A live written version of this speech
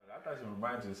That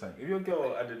reminds me of something. If your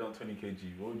girl added on 20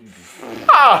 kg, what would you do?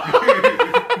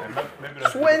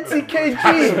 20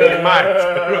 kg?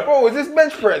 Mad. Bro, is this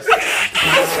bench press? 20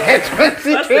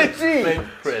 kg. Bench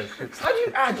press. How do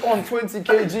you add on 20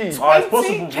 kg? Oh, it's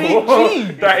possible, bro.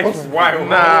 That is wild.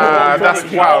 Nah, that's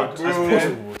wild. That's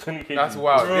possible. 20 kg. That's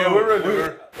wild. Yeah, we're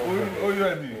ready. What you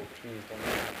ready?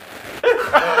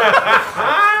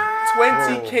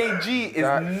 20 kg is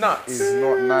nuts. It's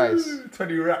not nice.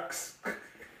 20 racks.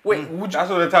 Wait, would you?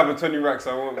 That's all the type of 20 racks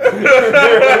I want.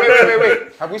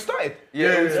 Wait. Have we started?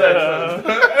 Yeah.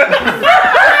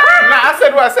 Nah, I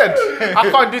said what I said.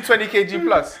 I can't do 20 kg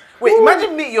plus. Wait,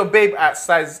 imagine meet your babe at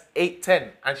size 8, 10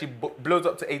 and she blows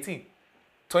up to 18.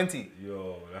 20.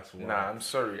 Yo, that's wild. Nah, I'm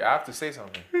sorry. I have to say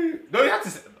something. No, you have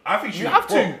to. I think You have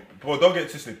to. Bro, don't get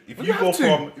twisted. If You you have go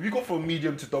to. from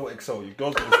medium to double XL, your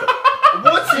girl's gonna start.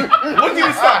 Once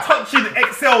you start touching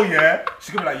XL, yeah,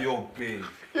 she's gonna be like, yo, babe.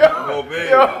 Yo, babe.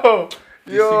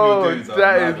 Yo, doing something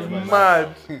that mad, is man. mad.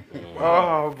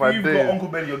 Oh my You've got days. Uncle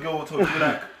Belly, your girl will talk to you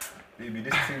like, baby,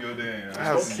 this thing you're doing. Yeah.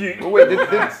 That's So cute. But wait, did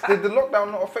the lockdown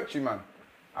not affect you, man?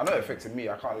 I know it affected me.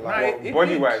 I can't lie. Nah, it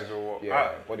Body did. wise or what?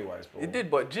 Yeah, body wise, bro. It did,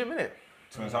 but gym, innit?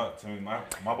 Turns out, to me, my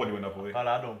body went up away.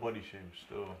 I don't body shame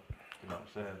still. You know what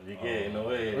I'm saying? You get it in a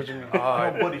way. What do you mean? I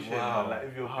don't body shame, man. Like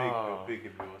if you're big, you're big.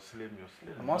 If you're slim, you're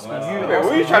slim. I'm asking Wait, you. what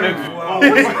are you trying to do? What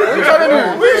are you trying to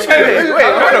do? Wait,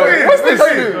 hold on. What's this?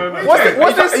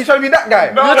 What's this? Are you trying to be that guy?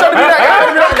 You're trying to be that guy.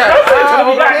 You're trying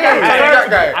to be that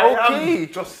guy. Okay.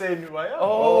 Just saying who I am.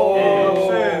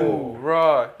 Oh,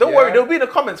 right. Don't worry, they'll be in the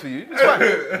comments for you. It's fine.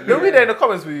 They'll be there in the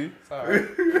comments for you.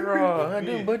 Bro, I'm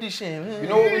doing body shame. You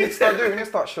know what we need to start doing? We need to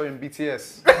start showing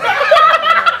BTS.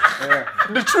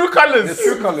 The true colours. The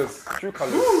true colours. True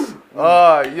colours.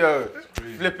 Oh, yo.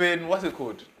 Flipping, what's it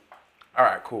called? All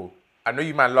right, cool. I know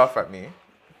you might laugh at me,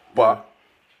 but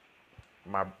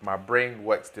my brain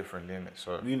works differently, innit?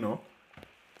 So, You know.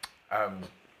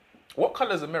 what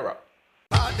colour's a mirror?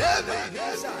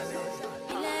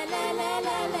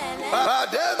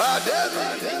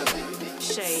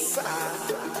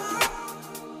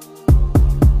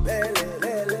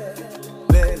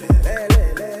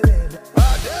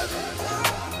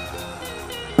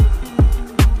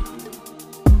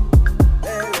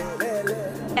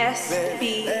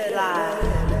 SB Live.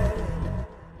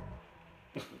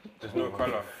 There's no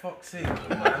colour. Fuck's sake,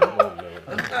 man.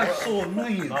 That's so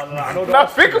annoying. I know the Now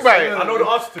answer think to this. about it. I know the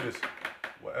answer to this.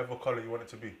 Whatever colour you want it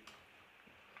to be.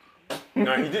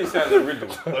 No, he didn't say it as a riddle.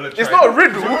 It's not a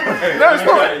riddle. No, it's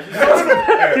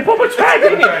not. He probably tried,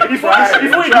 didn't he? He thought he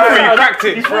cracked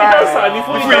it. He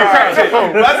thought he cracked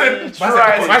it.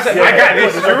 I said, I got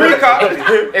this. Eureka.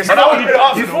 It's not. It's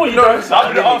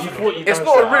It's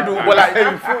not a riddle, but like,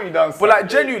 Before you dance. but like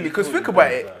genuinely, because think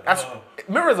about it. That's,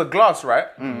 mirrors are glass, right?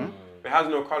 It has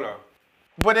no colour.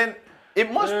 But then it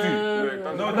must do. No, it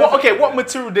doesn't. What, okay, what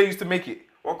material they used to make it?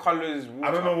 What colour is water?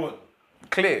 I don't know what.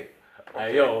 Clear.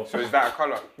 Hey, yo. So is that a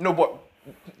colour? No, but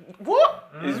what?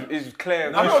 Is clear?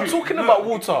 I'm not talking about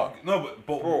water. No,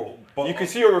 but You can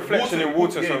see your reflection in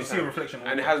water Yeah, you sometimes. see a reflection.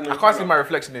 And it has no I can't see colour. my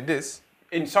reflection in this.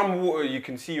 In some water, you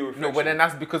can see your reflection. No, but then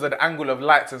that's because of the angle of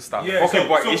lights and stuff. Yeah, Okay,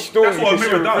 but it's still- that's you what a can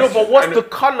see mirror a- does. No, but what's And the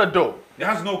color though? It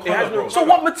has no color, has no bro. So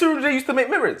what material do they use to make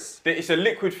mirrors? It's a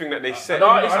liquid thing that they set. No,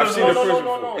 I've seen the fridge no.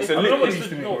 before. It's It's, a liquid.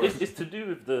 it's to do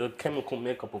with the chemical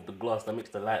makeup of the glass that makes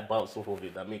the light bounce off of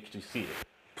it that makes you see it.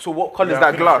 So what color is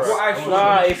that glass? What I saw-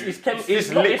 Nah, it's this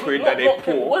liquid that they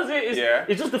pour. What is it? It's, Yeah.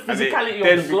 it's just the And it physicality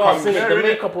then of the glass, becomes- innit? The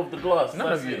makeup of the glass. None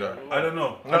that's of you it. know. I don't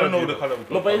know. I don't know the color of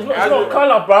the No, but it's glass. not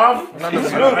colour, bruv. None of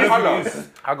It's you no know. colour.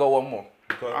 I got one more.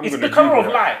 It's the colour of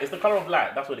light. It's the colour of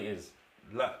light. That's what it is.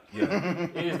 Like, yeah.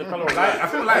 It is the colour of light. I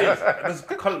feel like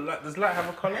does light have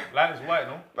a color? Light is white,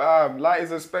 no? Light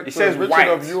is a spectrum. It says Richard white.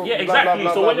 of you. Yeah, blah, blah, exactly.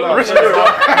 blah, So blah, when you blah. look in the mirror,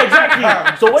 exactly.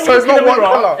 So when So you it's look in not the one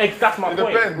mirror, colour. that's my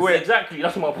point. depends. Wait. Exactly,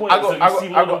 that's my point. I So you got see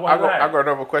more than one light.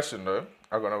 another question though.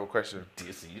 I got another question.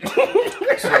 This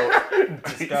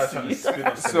guy's trying to spin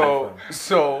off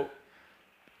So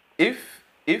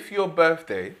if your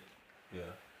birthday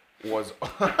was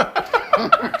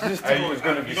Hey, was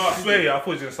gonna be. You know, I swear, I thought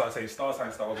you were gonna start saying star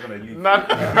sign stuff. I was gonna leave. no,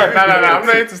 I'm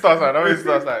not into star sign. I'm into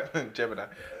star sign. Gemini.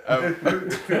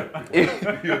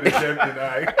 You're the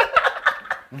Gemini.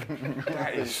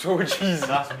 That is so cheesy.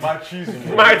 That's my cheesy.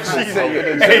 My cheesy.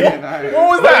 What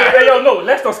was that? Hey, yo, no,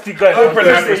 let's just keep going. Open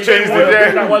life has changed it.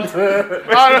 it. That one to...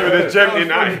 You're the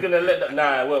Gemini. He's gonna let that...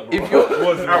 Nah, it won't, bro. If you're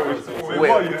Wait, Wait.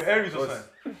 what? You Aries or something?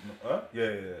 Huh?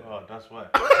 Yeah. Oh, that's why.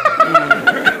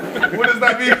 What does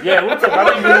that mean? Yeah, we'll talk. I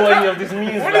don't even know what any of this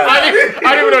means. Like. I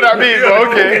don't even know what that means, but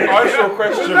okay. Answer your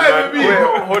question, man. Wait,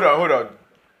 hold on.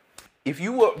 if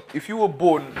you were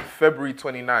born February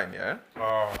 29, yeah,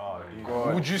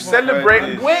 Oh, would you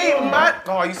celebrate? Wait, man.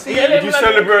 Oh, you see? Would you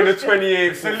celebrate on the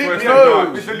 28th? It's a leap year No,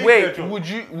 joke. It's a leap year wait. joke. Would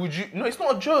you? No, it's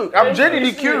not a joke. I'm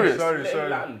genuinely curious.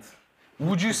 Sorry.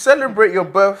 Would you celebrate your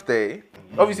birthday?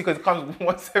 Obviously, because it comes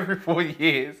once every 4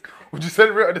 years. Would you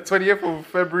celebrate on the 20th of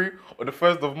February or the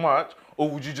 1st of March, or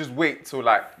would you just wait till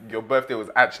like your birthday was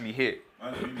actually here? I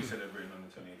know you'll be celebrating on the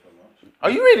 28th of March. Are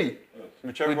you really?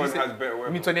 Whichever Wait, one you say- has better You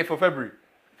weather. mean 28th of February?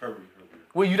 February.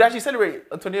 Well, you'd actually celebrate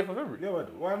on 28th of February. Yeah,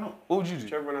 why not? What would you do?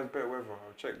 Whichever one has better weather.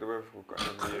 I'll check the weather for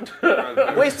every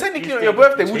year. Wait, it's technically on your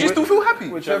birthday. Would you still feel happy?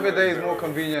 Whichever day is more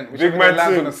convenient. Big Whichever man day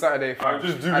lands thing. on a Saturday. Fam. I'll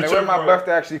just do And then when whichever my one.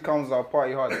 birthday actually comes, I'll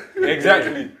party hard.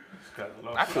 Exactly.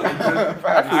 I feel Okay, man. But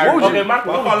I can't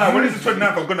lie, when it's the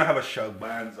 29th, I'm gonna have a show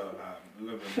bands.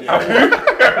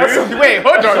 Wait,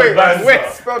 hold on. Wait.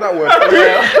 Spell that word.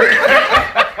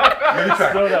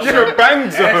 Spell that Your word.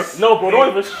 bangs up. No, bro, don't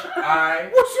even.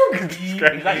 What's wrong with He's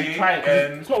actually trying.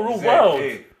 It's not a real world.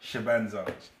 Shabanza.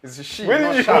 It's a she. When not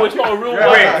did you- sha. No, it's not a real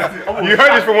Wait, world. you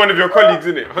heard this from one of your colleagues,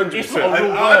 innit? It's not a 100%.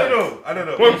 real I world. don't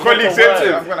know. One colleague said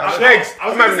to I'm him, gonna- Shegs, I was I'm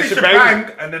gonna having say a shebang.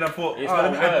 shebang, and then I thought, It's oh, not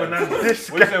let me add a word. bonanza. This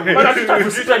What you guy. say, But that's just trying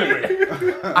to celebrate.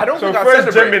 I don't So think I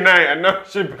first celebrate. Gemini and now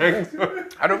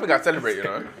shebangs. I don't think I celebrate, you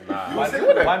know?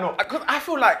 Why not? Because I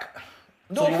feel like,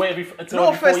 So you wait until no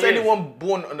every 4 offense to years. anyone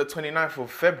born on the 29th of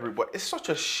February, but it's such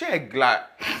a shag, like,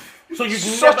 So you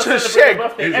such never a celebrate shag. your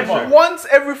birthday ever. Once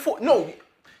every 4, no,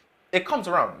 it comes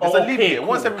around. It's Oh, a leap okay, year, cool,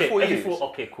 once every okay, 4 every years.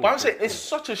 okay, cool. But I'm saying it's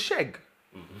such a shag.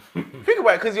 Think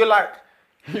about it, because you're like,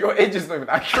 Your age is not even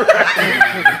accurate.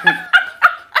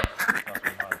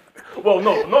 Well,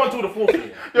 no, not until the 4th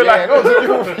year. you're Yeah, like, no,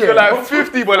 it's- you're like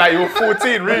 50, but like you're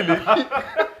 14, really.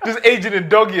 Just aging in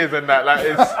dog years and that, like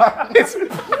it's You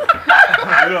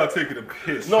are taking a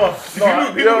piss. No,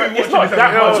 People been it's watching not this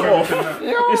that and much watching off.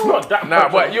 It's not that nah,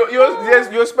 much but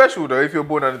off. you're special though if you're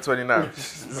born on the 29th.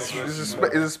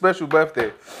 It's a special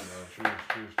birthday.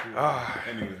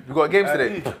 Anyway. We got games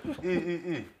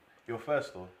today. You're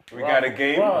first though. We got a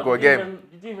game. Bro, Go you didn't again.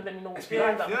 You didn't even let me know what's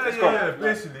behind that. Yeah,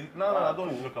 basically. No, I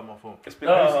don't even look at my phone. Basically,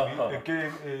 the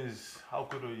game is how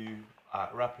good are you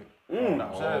at rapping? I'm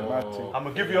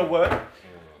gonna give you a word.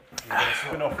 You're gonna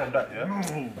spin off from that, yeah?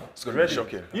 It's gonna be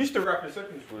shocking. You used to rap in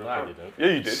secondary school. No, I didn't. Yeah,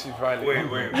 you did.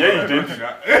 Wait. Yeah, you did.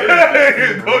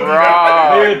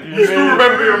 You still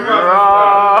remember your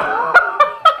rap?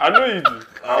 I know you do.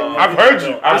 I've heard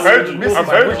you. I've heard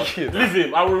you. Leave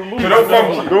him. I will remove So him. don't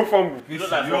fumble. Don't fumble. You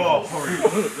look like You're fumble.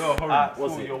 horrible.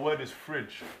 What's it? Your word is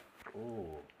fridge.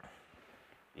 Oh.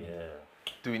 Yeah.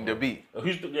 Doing the beat.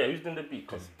 Who's doing the beat?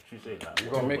 Because you say that. You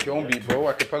gotta make your own beat, bro.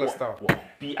 Acapella style. What?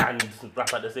 Beat and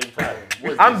rap at the same time.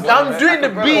 What is I'm this? doing the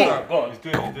beat. Go on. He's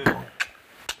doing it.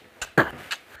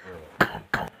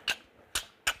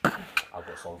 I've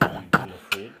got some food in the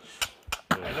fridge.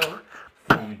 Hello?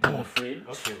 Food in the fridge.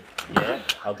 Okay. Yeah.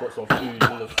 I've got some food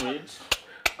in the fridge.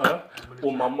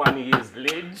 All my money is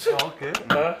lidge. Okay.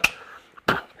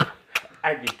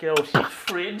 And the girl, she's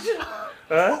fridge.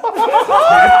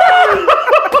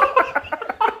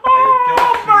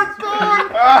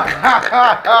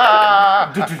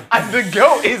 And the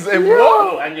girl is a what?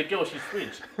 Oh, and your girl, she's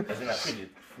fridge. As in like fridge.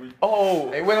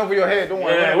 Oh, It went over your head, don't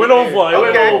worry. Yeah, it went over. It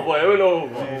went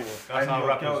over. That's how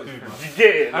rappers do. You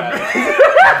get it? Like,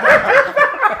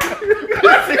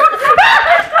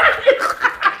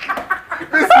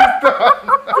 This is done.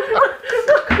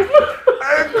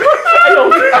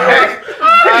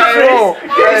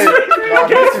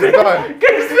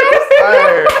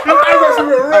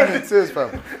 I'm in tears, fam.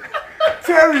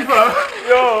 Terry, bro.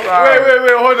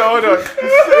 wait, hold on.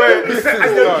 Wait, This is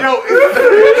done.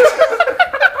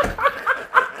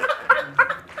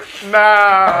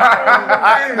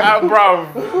 nah,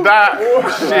 bro, that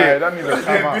Shit, that means a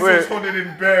time out. This is holding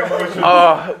in bare emotion.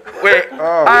 wait,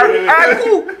 alright,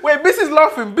 cool. Wait, Biss is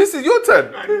laughing. Biss is your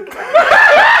turn.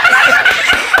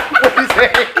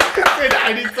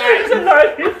 anytime.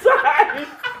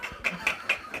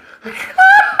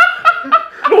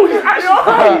 No, he's actually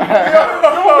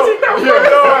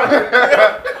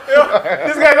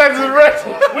This guy has his red.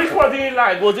 Which one did you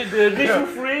like? Was it the initial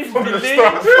freeze, the link,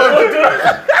 or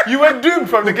the... You were doomed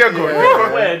from the get-go.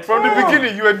 Word. From the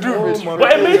beginning, you were doomed.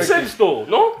 But it made sense though,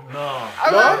 no?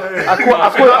 I quit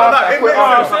after.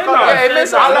 Yeah, it makes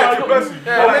sense. I like your person.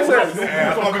 Yeah, it makes sense.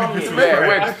 Yeah, I'm gonna be Yeah,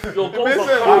 wait. Your goals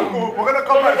are coming. Cool. We're gonna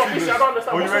come back to I this. don't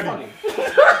understand Are you what's so ready? funny.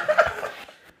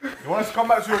 You want us to come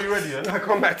back to you? Are you ready? Yeah. I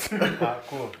come back to you.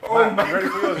 Cool. Man, you ready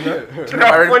for yours?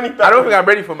 Yeah. I don't think I'm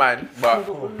ready for mine, but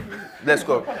let's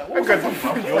go.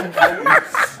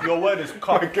 Your word is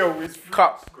cup.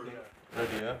 Cup. Ready?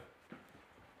 Yeah.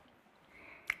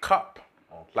 Cup.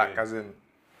 Like as in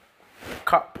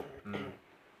cup.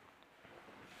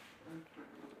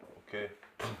 Okay.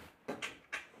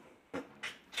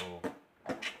 So,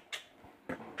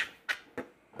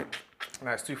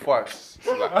 Nah, it's too fast. It's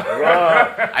like,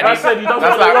 I said you don't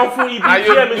that's want like, 140 nah,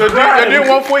 BPM. you're doing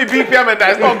 140 BPM and that.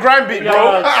 It's not grind beat,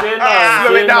 bro.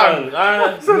 Slow it down.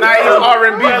 Nice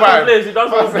R&B vibe.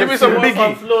 Give me some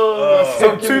Biggie.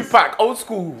 Some Tupac, old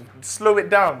school. Slow it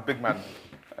down, big man.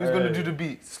 Who's gonna do the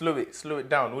beat? Slow it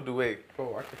down all the way.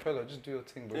 Bro, acapella, just do your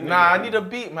thing, bro. Nah, I need a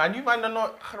beat, man. You man are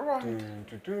not.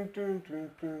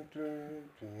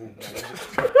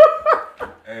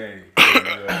 Hey.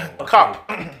 Cup.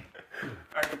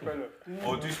 Acapella.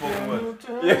 Or do spoken word.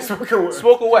 Yeah, spoken word.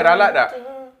 Spoken word, I like that.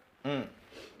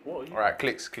 Alright,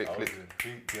 clicks.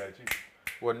 B.I.G.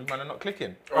 Well, you man are not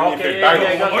clicking. Okay,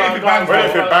 No,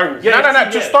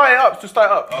 To start it up.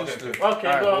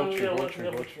 Okay, go on.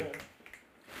 Yeah.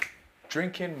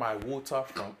 Drinking my water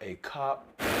from a cup.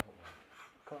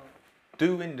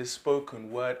 Doing the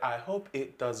spoken word. I hope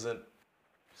it doesn't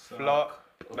flop.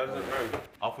 Doesn't rhyme.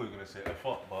 I thought you were going to say F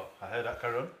up, but I heard that,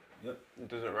 carry on. It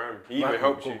doesn't rhyme. He even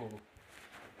helps you.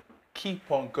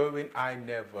 Keep on going, I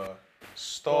never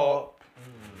stop.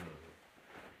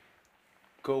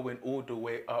 Going all the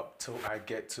way up till I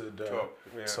get to the Top.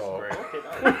 Yeah, top. great.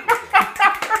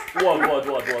 What? I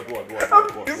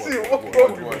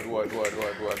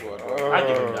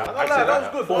give him that.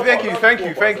 That was good.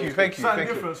 Thank you. Something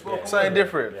different, spoken Something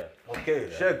different. Okay,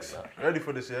 Shegs, ready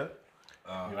for this, yeah?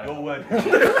 No word. Wait,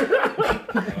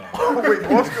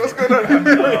 what's going on?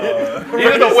 He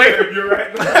doesn't wait. You're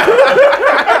right.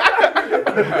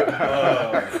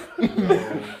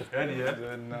 Ready,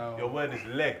 yeah? Your word is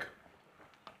leg.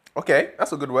 Okay,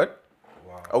 that's a good word.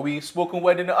 Wow. Are we spoken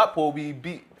word in it up or we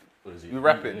beat? We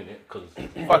rap it? Fuck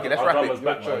it, let's rap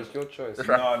it. Your choice. Let's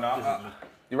rap it. No.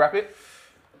 You rap it?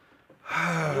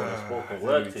 Spoken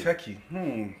word thing. Techie.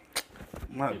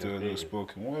 Might do a little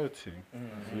spoken word thing.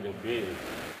 Feeling big.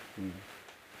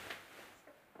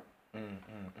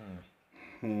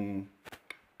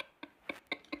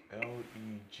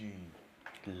 L-E-G.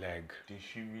 Leg. Did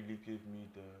she really give me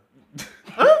the...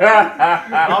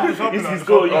 This is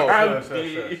good. You can't.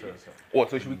 What,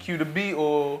 so should we cue the beat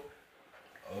or?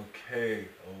 Okay.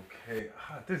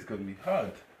 This is gonna be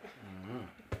hard.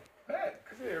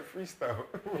 Freestyle.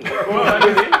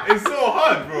 It's so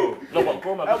hard, bro. No, but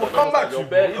bro, man. We'll come back to you,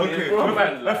 bro. Okay.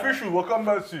 Official, we'll come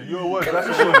back to you. Your word, that's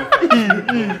your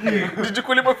Did you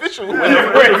call him official?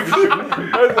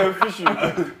 That's official.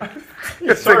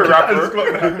 Sorry, rapper.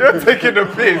 You're taking the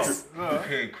piss.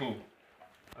 Okay, cool.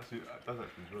 That's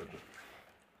actually good.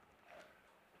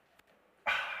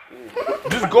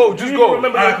 Just go.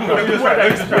 Remember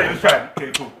Let's try.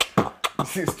 Okay, cool.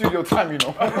 See, studio time, you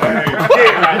know. Your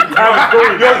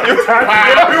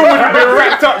bill would have been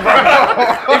wrapped up, bro.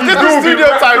 If this is studio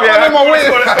time, yeah. I'm on my way.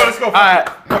 Let's go. Alright.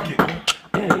 Okay.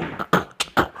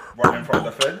 Running from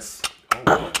the fence.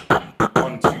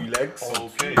 On 2 legs.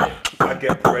 Okay. I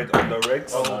get bread on the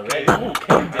regs. Okay.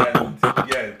 And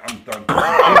yeah, I'm done.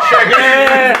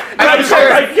 I'm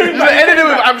Shegs. You edited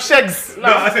with I'm Shegs. No, I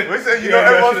said,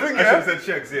 everyone's thinking. I should have said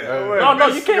checks, yeah. No,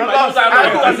 you came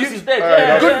back. This is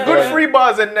dead. Good 3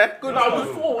 bars in there. Good. No,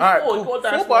 good 4. Alright, 4 cool.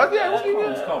 4 bars, yeah.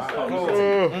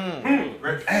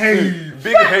 Hey,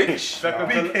 Big H.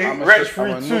 big H. Rich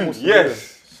free too.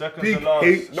 Yes. Second Big to last.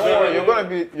 H. Don't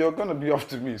worry, you're gonna be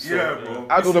after me. So Yeah, bro.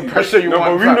 add all the pressure you No,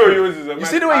 want. but we back. know yours is a You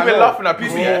see the way you've been laughing at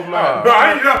people? Oh, man. No,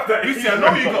 I ain't love that. You see, I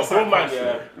know you got Bro, some. man,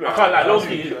 yeah. I can't like,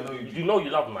 low-key, you know you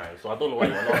love mine, so I don't know why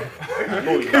you're not. You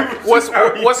know you love it. What's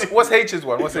H's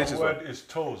one? What's H's The one? word is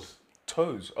toes.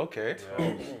 Toes. Okay.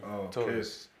 Oh,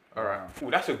 Toes. All right.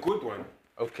 Ooh, that's a good one.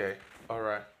 Okay. All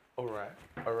right. Alright.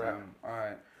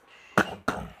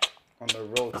 On the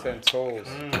road, 10 toes.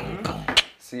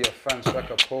 See a fan strike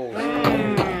a pose.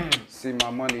 See my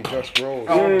money just grows.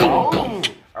 I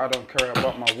don't care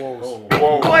about my woes.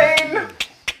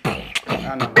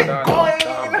 And I'm done.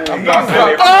 I'm done.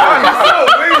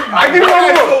 I give you one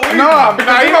more. Nah,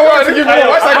 you know what to give me more.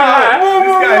 What's I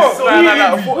give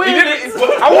you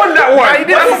more? I want that one.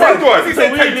 That's a good one. He said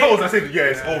 10 toes. I said, yeah,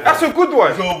 it's over. That's a good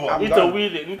one. It's over. Need to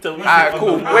wheel it. Alright,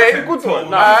 cool. Wait. Good one.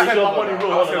 Nah, this is your money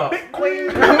roll.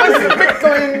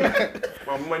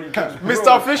 My money just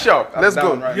Mr. Official, let's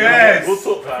go. Right Yes.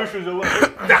 Official's the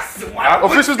word. That's the one.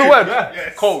 Official's the word.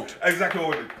 Yes. Cold. Exactly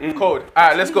what it is. Cold.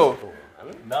 Alright, let's go.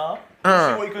 Nah. See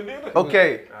what you can do.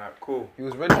 Okay. Alright, cool. He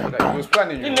was ready for that. He was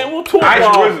planning you. We'll talk I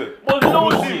about was it. But no,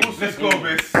 Let's go,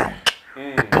 Miss.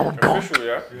 Official,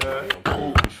 yeah?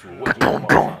 What do you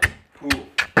want? Cool.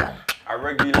 I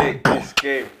regulate this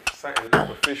game. something like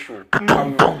official.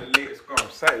 I'm with the latest girl,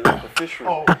 something like official.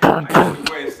 I used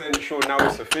to wear essential, now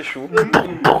it's official.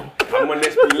 I'm on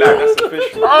Let's Be Live, that's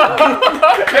official.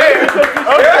 Okay.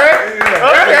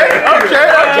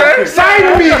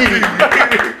 Sign me!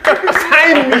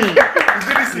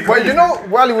 But you know,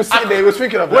 while he was sitting there, he was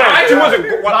thinking of that. Actually wasn't.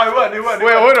 They weren't.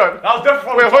 Wait, hold on. That was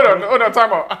definitely Hold on,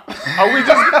 time out. Are we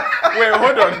just... Wait,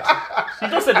 hold on. He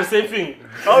just said the same thing.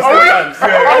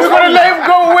 Are we gonna let him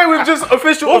go away with just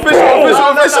official?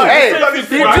 Hey, You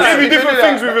just be different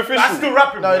things with official. That's still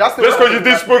rapping. No, that's the Just because you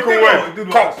did spoken word.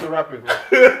 That's still rapping.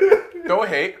 Don't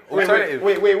hate. Alternative.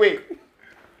 Wait.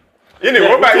 Innit,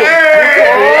 what about you?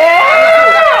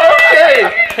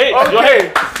 Hey, your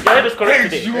head is correct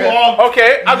today.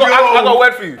 Okay, I got a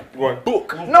word for you. What?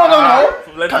 Book. No.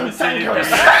 Let me see. Nah.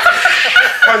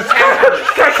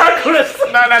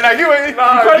 Give it.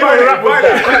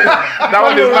 That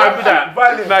one is mad.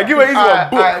 Nah, give it easy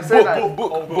one.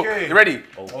 Book. You ready?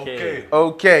 Okay.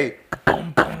 Okay.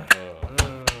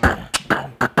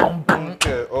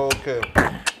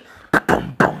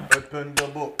 Open the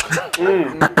book. I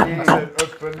said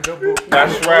open the book.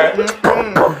 That's right.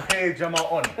 Page am I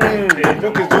on?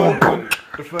 Book is open.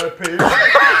 The third page.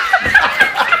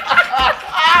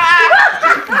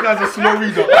 You guys are slow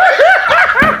reader.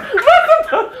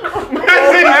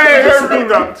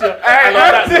 And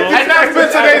that's been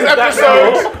today's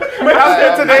episode.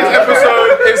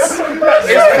 It's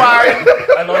fine.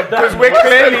 Because we're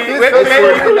clearly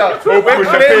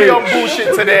on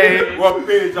bullshit today. What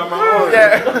page am I on?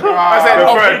 Yeah. I said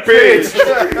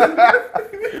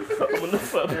The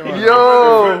third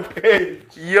page.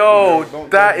 Yo,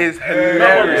 that is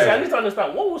hilarious. I need to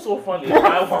understand what was so funny.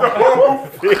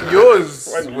 Yours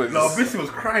was. No, Bissy was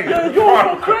crying. I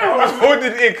was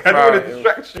holding it, I don't want to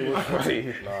distract you.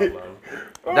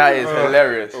 That is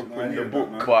hilarious. Open the book.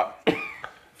 But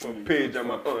What page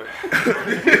am I on?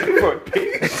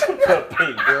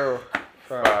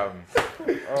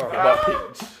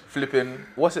 but flipping,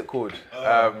 what's it called?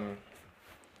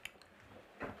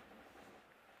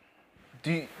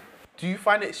 Do you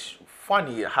find it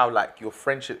funny how like your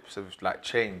friendships have like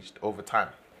changed over time?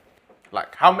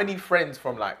 Like how many friends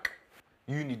from like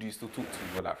uni do you still talk to,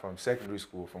 or like from secondary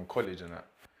school, from college and that,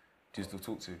 do you still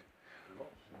talk to?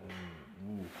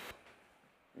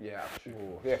 Yeah,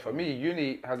 sure. Yeah, for me,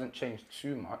 uni hasn't changed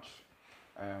too much,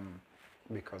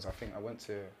 because I think I went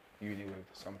to uni with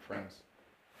some friends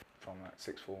from like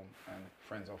sixth form and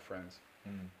friends of friends.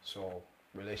 So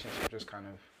relationship just kind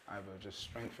of either just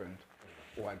strengthened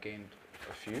or I gained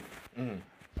a few.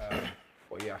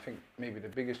 But yeah, I think maybe the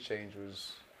biggest change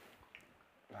was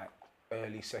like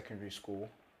early secondary school,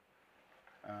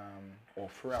 or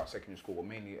throughout secondary school, but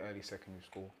mainly early secondary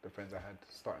school. The friends I had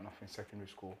starting off in secondary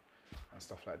school and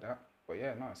stuff like that. But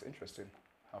yeah, no, it's interesting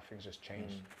how things just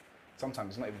change. Sometimes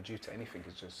it's not even due to anything.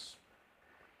 It's just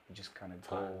you just kind of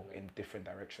go in different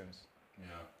directions.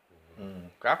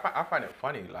 I find it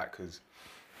funny, like, because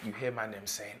you hear my name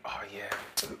saying, oh yeah,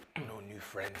 no new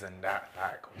friends and that,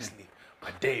 like, obviously,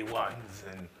 my day ones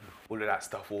and all of that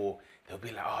stuff, or they'll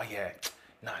be like, oh yeah,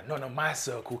 nah, none of my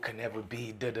circle can ever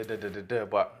be da-da-da-da-da-da,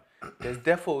 but there's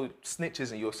therefore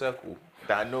snitches in your circle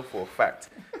that I know for a fact.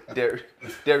 There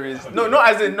is, no, not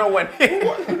as in no one here,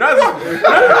 not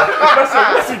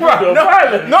as in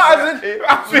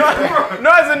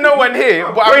no one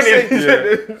here, but I'm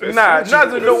saying, not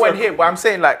as in no one here, but I'm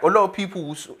saying like a lot of people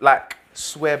will like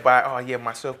swear by, oh yeah,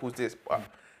 my circle's this,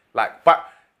 but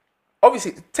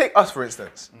obviously, take us for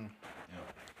instance.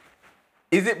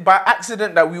 Is it by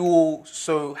accident that we all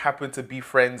so happen to be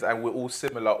friends and we're all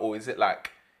similar, or is it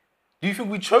like, do you think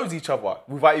we chose each other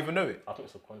without even knowing? I think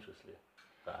subconsciously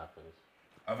that happens.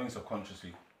 I think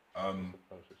subconsciously.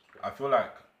 I feel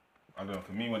like, I don't know,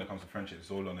 for me when it comes to friendship,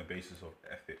 it's all on the basis of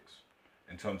ethics,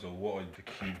 in terms of what are the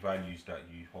key values that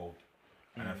you hold.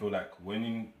 And I feel like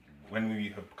when we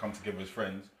have come together as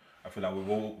friends, I feel like we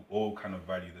all kind of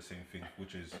value the same thing,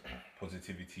 which is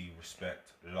positivity,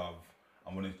 respect, love,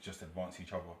 and want to just advance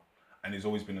each other. And it's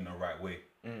always been in the right way.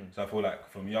 So I feel like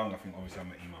from young, I think obviously I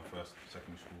met Iman first,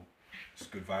 secondary school. It's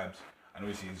good vibes. And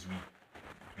obviously as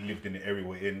we lived in the area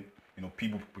we're in, you know,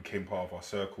 people became part of our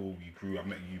circle. We grew. I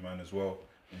met you, man, as well.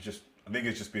 It's just, I think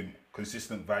it's just been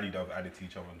consistent value that I've added to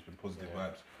each other, and it's been positive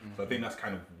vibes. So I think that's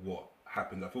kind of what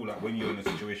happens. I feel like when you're in a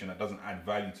situation that doesn't add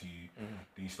value to you,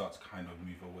 then you start to kind of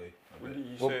move away. What did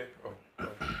you say?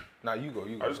 Now you go.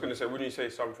 I was just going to say, wouldn't you say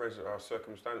some friends are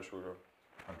circumstantial though?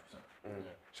 100%.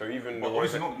 So even the Well,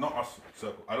 ones obviously not us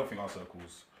circle. I don't think our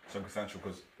circle's circumstantial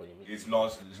because it's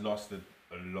lasted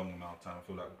a long amount of time. I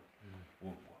feel like,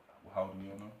 how old are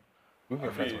you now? We've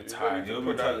been friends for time. Yeah,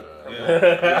 we'll tell.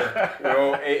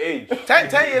 Well, age.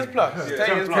 10 years plus.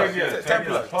 10 years 10 plus. years, 10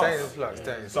 plus. 10 10 years plus.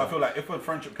 10 years So I feel like if a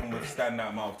friendship can withstand that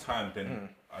amount of time, then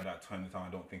at that time, I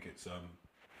don't think it's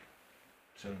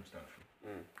circumstantial.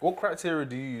 What criteria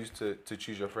do you use to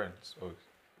choose your friends?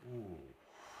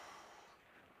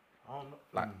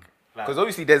 Like, because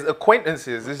obviously there's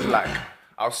acquaintances. This is like,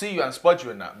 I'll see you and spud you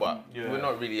in that, but we're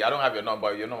not really. I don't have your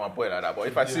number. You're not my boy like that. But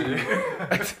if I see you,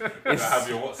 I have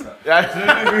your WhatsApp.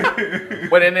 Yeah.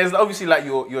 But then there's obviously like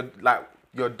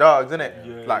your dogs, isn't it?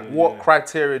 Yeah, like, what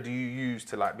criteria do you use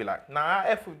to like be like, nah, I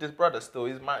F with this brother still.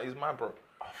 He's my bro.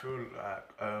 I feel like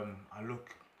I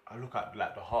look at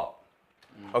like the heart.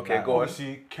 Okay, Like, go on.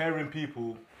 obviously, caring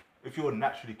people. If you're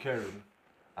naturally caring,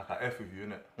 I can F with you,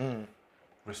 innit?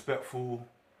 Respectful,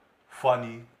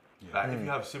 funny. Like if you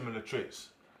have similar traits,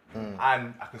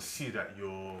 and I can see that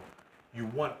you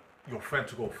want your friend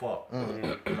to go far. You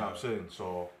know what I'm saying?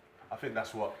 So I think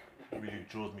that's what really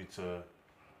draws me to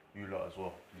you lot as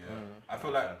well. Yeah. I feel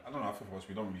like, I don't know, I feel for us,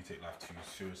 we don't really take life too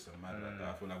serious and mad like that.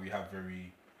 I feel like we have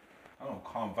very, I don't know,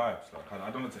 calm vibes. Like, I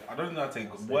don't know how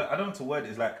to word it.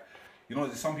 It's like, you know,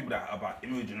 there's some people that are about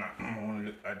image and like, I want to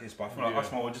look like this, but I feel like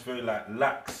us, man, we're just very like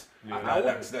lax.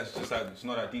 Lax, that's just like, it's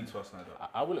not that deep to us like that.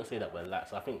 I wouldn't say that we're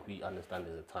lax. I think we understand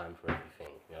there's a time for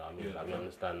everything. You know what I mean? Like we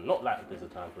understand, not like there's a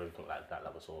time for everything like that,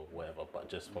 like or whatever, but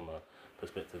just from a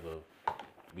perspective of,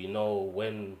 we know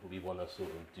when we want to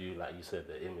sort of do, like you said,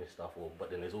 the image stuff, but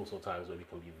then there's also times where we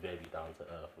can be very down to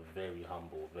earth, very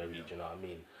humble, very, do you know what I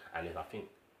mean? And I think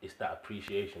it's that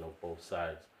appreciation of both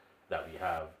sides that we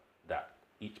have that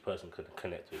each person can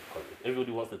connect with. Because if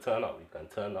everybody wants to turn up, we can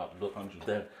turn up, look,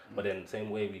 then, but then same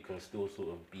way we can still sort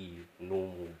of be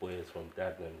normal boys from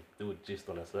dad and still just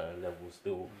on a certain level,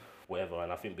 still whatever.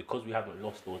 And I think because we haven't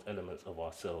lost those elements of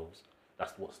ourselves,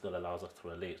 that's what still allows us to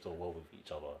relate so well with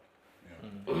each other.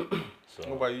 So,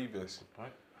 what about you, Bess?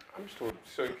 I'm still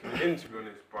soaking in, to be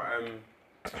honest, but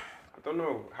I don't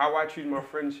know how I choose my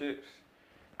friendships.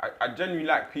 I genuinely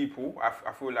like people.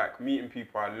 I feel like meeting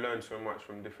people, I learn so much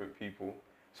from different people.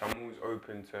 So I'm always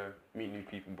open to meet new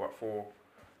people. But for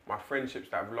my friendships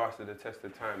that have lasted the test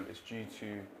of time, it's due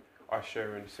to us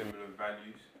sharing similar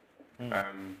values.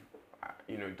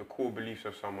 You know, the core beliefs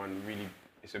of someone really,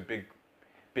 it's a big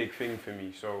thing for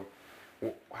me. So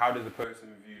how does the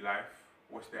person view life?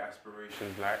 What's their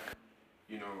aspirations like?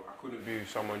 You know, I couldn't be with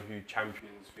someone who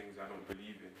champions things I don't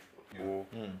believe in, or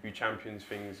who champions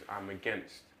things I'm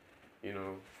against. You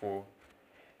know,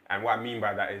 and what I mean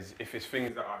by that is if it's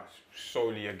things that are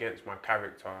solely against my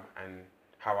character and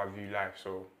how I view life.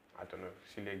 So I don't know,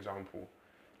 silly example.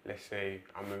 Let's say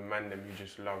I'm a man that who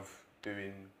just love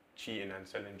doing cheating and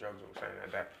selling drugs or something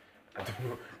like that. I don't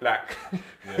know, like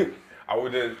I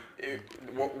wouldn't.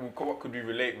 What could we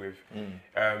relate with?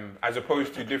 As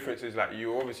opposed to differences, like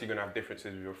you're obviously gonna have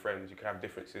differences with your friends. You could have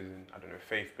differences in, I don't know,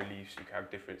 faith beliefs. You could have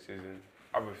differences in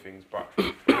other things. But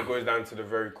when it goes down to the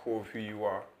very core of who you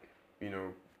are, you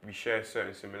know, we share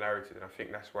certain similarities, and I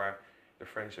think that's why the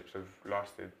friendships have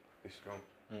lasted this long.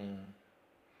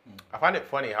 I find it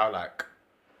funny how like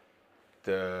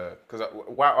because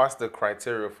why I asked the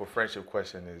criteria for friendship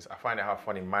question is I find it how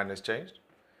funny mine has changed.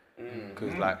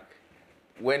 Because like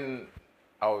when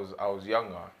I was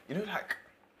younger, you know, like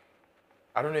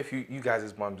I don't know if you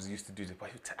guys' mums used to do this, but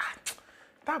you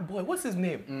that boy, what's his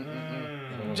name?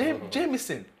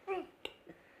 Jameson.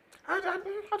 I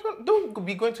don't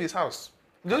be going to his house.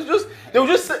 They'll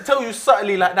just tell you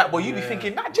subtly like that, but you be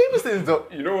thinking, nah, Jameson's a,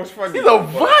 You know what's funny? he's a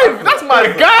vibe. That's my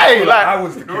guy. Like I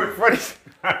was the kid.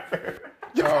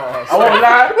 I won't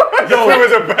lie. Yo, He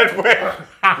was a bad boy.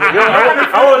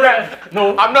 I won't lie.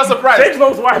 No, I'm not surprised. James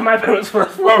knows why my parents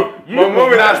first. My mum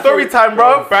Nah, story time,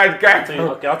 bro. Bad guy.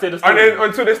 Okay, I'll tell you the And story. then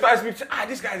until they started speaking,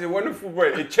 this guy's a wonderful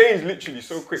boy. It changed literally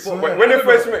so quick. But when they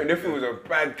first met him, they thought he was a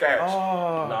bad guy.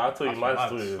 No, I'll tell you my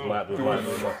story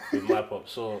with my pop.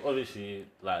 So obviously,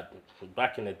 like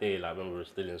back in the day, like when we were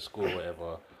still in school, or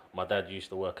whatever, my dad used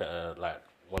to work at like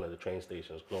one of the train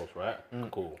stations close, right?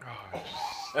 Cool.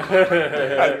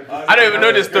 I don't even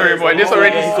know this story, boy. This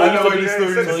already. So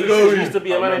he used to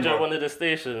be a manager at one of the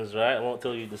stations, right? I won't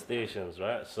tell you the stations,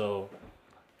 right? So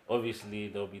obviously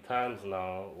there'll be times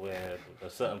now where a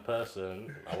certain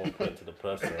person, I won't point to the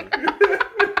person,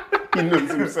 He knows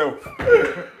himself.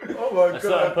 a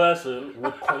certain person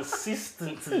would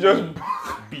consistently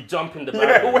be jumping the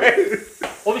barriers.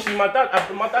 Obviously, my dad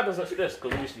doesn't stress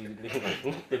because obviously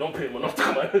they don't pay him enough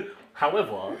time.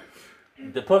 However,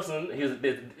 the person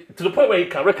to the point where he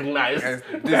can recognize,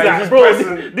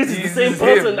 this is the same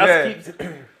person that keeps.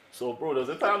 So, bro, there's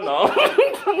a time now.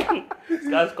 This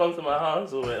guy's come to my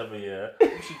house or whatever, yeah.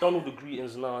 She done all the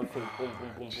greetings now. And boom, boom, boom,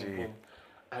 boom, boom.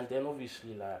 And then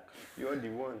obviously, like... You're the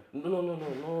one.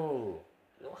 No.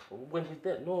 When he's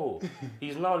dead, no.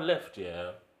 He's now left,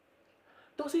 yeah.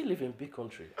 Does he live in big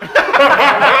country? Them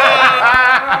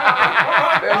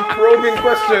probing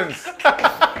questions. And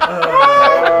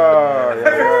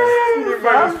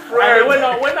when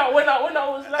I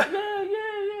was like,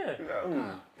 yeah.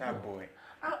 That boy.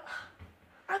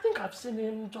 I think I've seen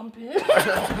him jump in. You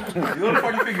know the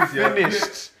funny thing is, yeah.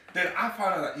 Finished. Then I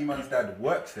found out that Iman's dad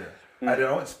works there. And then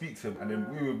I went to speak to him, and then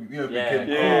we became cool.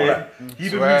 Yeah. Like, he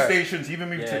even moved stations, he even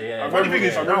moved to. Yeah. Funny thing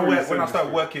is, now when I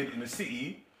started working in the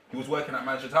city, he was working at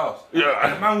Mansion's house. Yeah.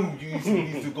 And the man who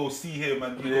used to go see him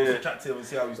and go to chat to him and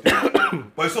see how he's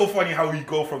doing. But it's so funny how he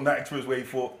go from that experience where he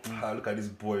thought, look at this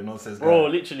boy, nonsense guy. Bro,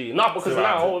 literally. No, because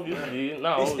now, obviously,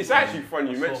 It's actually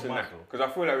funny you mentioned that because I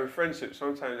feel like with friendships,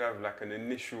 sometimes you have like an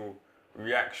initial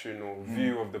reaction or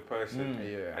view of the person,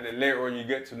 and then later on you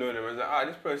get to know them and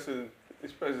it's like,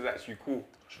 this person's actually cool.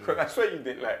 Because I swear you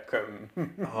didn't like.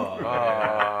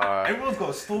 Everyone's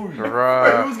got a story. Right.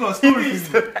 Everyone's got a story. I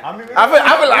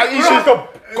feel like you should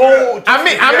go. I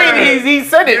mean, he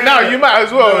said it now. You might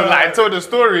as well like tell the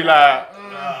story like.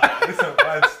 It's a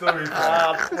bad story. It's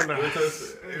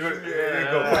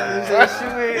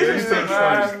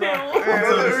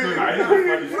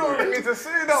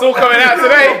all coming out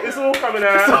today. It's all coming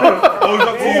out.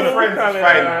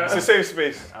 It's a safe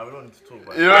space. I don't need to talk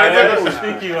about You know what I'm saying? It's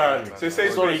sticky, man.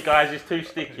 Sorry, guys, it's too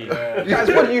sticky. Guys,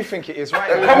 what do you think it is,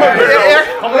 right?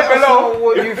 Comment below.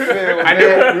 What you feel. And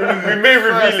then we may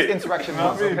reveal it. Interaction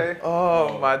was, okay?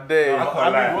 Oh my day. what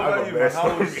about you, man?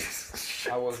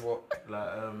 I was what?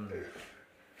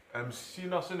 Like,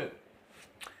 seen us, innit?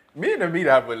 Me and Amid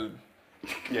have a.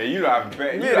 Yeah, you have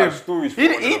better. You Me have and him. stories. He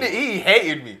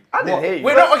hated me. I didn't hate you.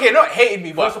 Wait, not hated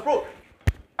me, but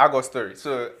I got a story.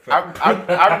 So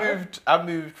I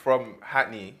moved from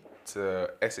Hackney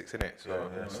to Essex, innit? So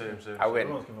Same. I went.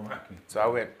 Everyone's from Hackney. So I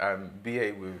went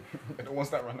BA with. The ones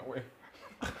that ran away.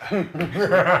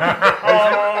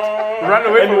 Run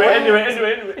away.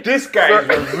 Anyway. This guy is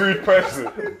a rude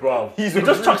person. Bro, he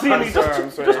just chucks in. He just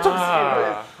chucks in.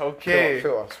 Okay.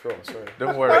 Feel us, sorry.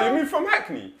 Don't Oh, worry. you moved from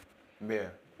Hackney? Yeah.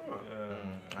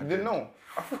 You didn't know?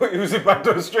 I thought he was about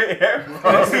to straight hair.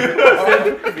 Nah,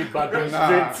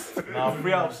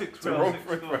 3 out of 6. How long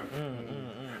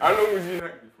was you in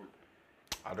Hackney for?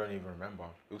 I don't even remember.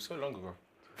 It was so long ago.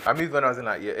 I moved when I was in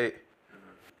like year 8.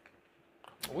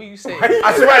 What are you saying?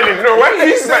 I'm smiling. No, why are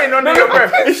you saying under your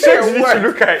breath? It's shakes you need to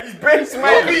look at. He's barely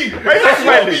smiling. Why are you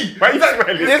smiling? Why are you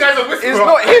smiling? This guy's a whisperer. It's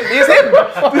not him. It's him.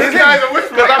 This guy's a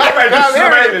whisperer. I'm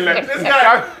smiling. Like, This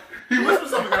guy. He whispered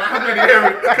something and I haven't really hear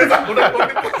it because I would have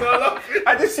only put her laughing.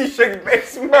 I just see Shake barely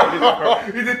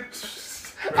smiling. He did.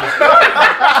 But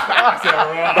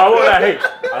I won't lie, hey,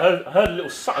 I heard a little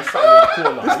something in the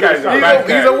corner. This guy's a bad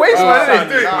guy. He's a waste man,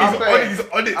 isn't he? He's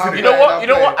on it today. You know what? You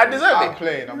know what? I deserve I'm it.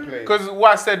 playing. Because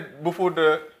what I said before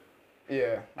the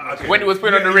Yeah. when he was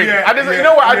putting on the ring, Yeah, I deserve. yeah, You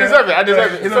know what? I yeah. deserve it. I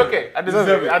deserve it. Yeah, It's you okay. I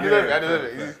deserve it. I deserve it. I deserve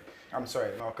it. I deserve it. I'm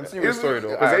sorry. No, continue with the story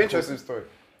though. It's Alright, an cool. interesting story.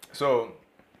 So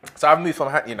I've moved from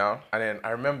Hackney now, and then I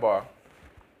remember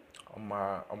on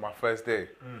my first day,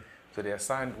 so they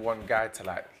assigned one guy to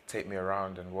like take me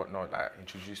around and whatnot, like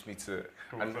introduce me to.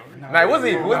 And, it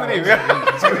wasn't him. It wasn't him. I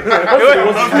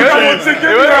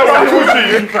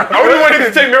only wanted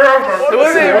to take me around, bro. It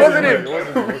wasn't him.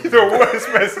 He's the worst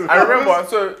person. I remember.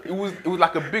 So it was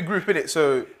like a big group in it.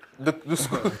 So the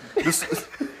school.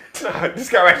 This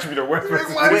guy might actually be the worst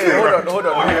person. Wait, hold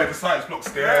on. Oh yeah, the science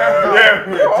block's there.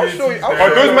 Yeah. I'll show you. Oh,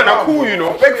 those men are cool, you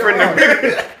know. Beg friend them.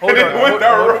 Hold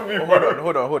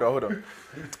on.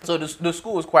 So the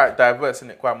school was quite diverse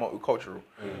and quite multicultural,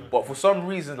 but for some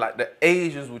reason, like the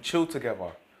Asians would chill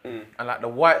together, and like the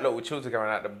white lot would chill together,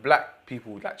 and like the black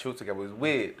people would like chill together. It was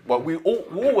weird, but we all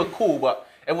were cool, but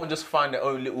everyone just found their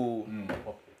own little.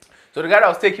 So the guy that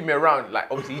was taking me around, like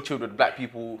obviously he chilled with black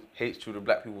people, hates chilled with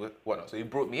black people, whatnot. So he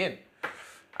brought me in,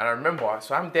 and I remember.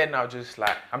 So I'm there now, just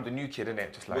like I'm the new kid,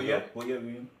 innit? Just like What year were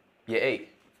you in? Year 8.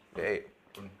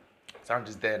 So I'm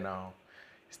just there now.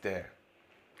 He's there.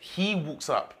 He walks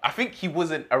up. I think he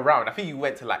wasn't around. I think he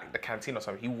went to like the canteen or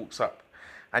something. He walks up.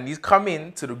 And he's come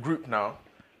in to the group now.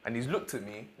 And he's looked at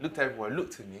me, looked at everyone,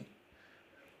 looked at me.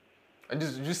 And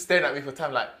just staring at me for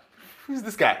time like, who's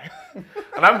this guy?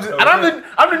 And I'm the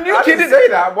new I kid. didn't say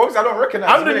that, because I don't recognize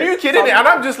I'm the new kid in it. And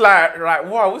I'm just like,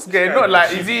 wow, what's going on?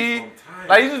 Like, is he,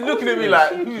 like, he's just looking at me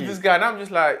like, who's this guy? And I'm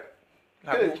just like,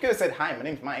 Like, You could have said, hi, my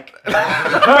name's Mike. and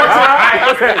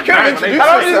I'm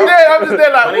just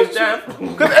there like, name's Jeff.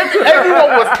 because everyone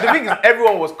was, the thing is,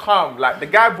 everyone was calm. Like, the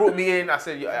guy brought me in, I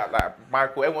said, yeah, like,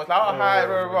 Michael, everyone's like, oh, hi,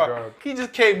 blah, blah, blah. He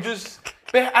just came, just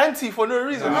bare anti for no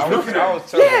reason. I was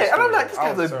terrible. Yeah, and I'm like, this I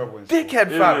guy's was a terrible in dickhead,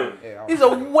 school. fam. Yeah, He's a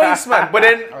waste man. But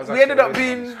then was we ended up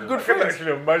actually a being waste man. good friends.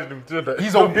 actually imagine him doing that.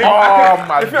 He's a oh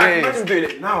my Imagine days. doing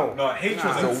it now. No, H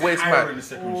was He's a waste entire man. in the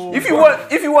secondary school.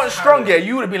 If you weren't strong, yeah,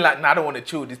 you would have been like, nah, I don't want to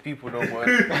chill with these people no more.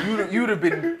 You would have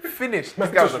been finished.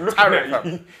 This guy was a tyrant,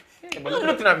 fam. But look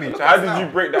looking at me. How did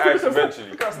you break the ice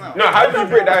eventually? Look at us now. No, how did you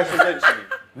break the ice eventually?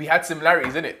 We had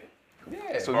similarities, innit?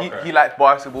 Yeah. So he liked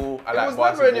basketball, I It liked was never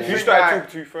basketball. anything You started like talking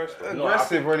to you first.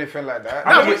 aggressive or anything like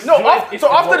that.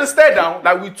 So after the stare down,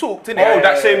 like we talked, innit? Oh,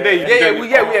 that same day. We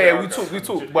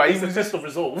talked. But he It's a was test of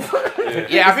resolve.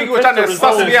 yeah, I think he was trying to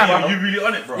suss me out. Are you really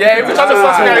on it, bro? Yeah, he was trying to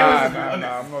suss me out.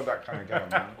 Nah, I'm not that kind of guy,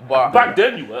 man. But Back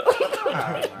then you were.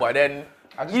 then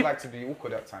I just like to be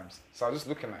awkward at times. So I was just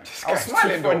looking at him. I was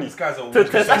smiling though. These guys are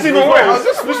test That's even worse. I was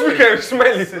just This smiling. weekend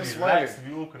smiling. Smiling.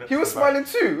 He was smiling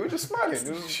too. We were just smiling. It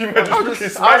was-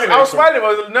 I was smiling, but I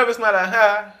was nervous, man. Like,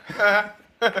 ha.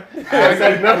 I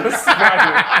said never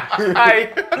smile. Hi.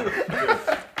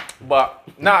 But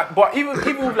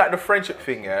even with like the friendship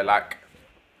thing, yeah, like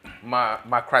my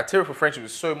criteria for friendship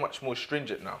is so much more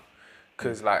stringent now,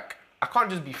 because like I can't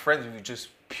just be friends with you just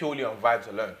purely on vibes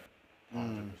alone. Do you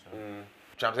know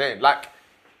what I'm saying? Like,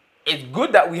 it's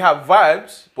good that we have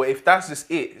vibes, but if that's just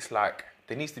it, it's like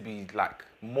there needs to be like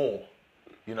more,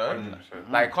 you know?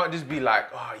 Like it can't just be like,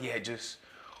 oh yeah, just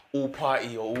all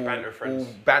party or all Banter friends.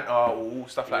 all banter or all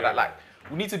stuff like that. Like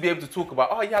we need to be able to talk about,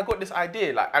 oh yeah, I got this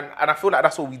idea. Like and I feel like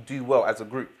that's what we do well as a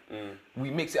group. We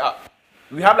mix it up.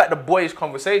 We have like the boyish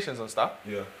conversations and stuff.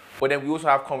 Yeah. But then we also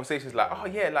have conversations like, oh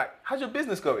yeah, like how's your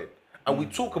business going? And we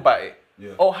talk about it.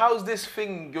 Yeah. Oh, how's this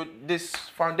thing, this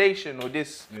foundation or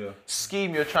this Yeah.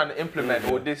 scheme you're trying to implement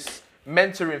or this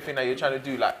mentoring thing that you're trying to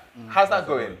do? Like, how's that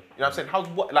going? You know what I'm saying? How's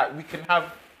what? Like, we can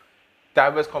have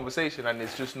diverse conversation and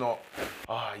it's just not,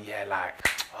 oh yeah, like,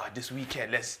 oh, this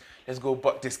weekend let's go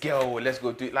buck this girl or let's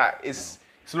go do it. Like, it's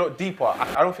a lot deeper.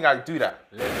 I don't think I could do that.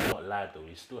 Let's not lie though,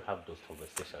 we still have those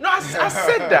conversations. No, I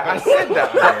said that. I said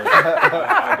that.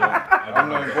 I'm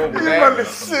not involved with that. I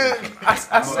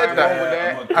said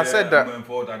that. I said that. Going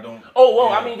forward, I don't. Oh well,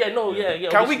 I mean yeah.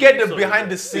 Can we get the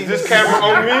behind the scenes? This camera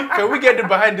on me? Can we get the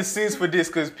behind the scenes for this?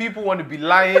 Because people want to be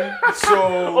lying.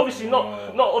 So Obviously not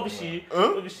obviously.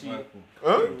 Obviously.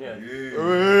 Yeah.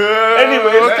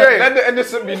 anyway, okay. Let the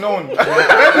innocent be known.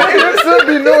 Let the innocent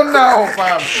be known now,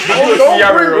 fam.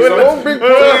 Ciara or Don't bring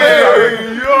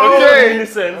Okay.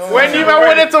 Listen. When you man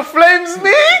wanted to flames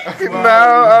me,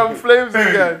 now I'm flames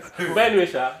you guys. But anyway,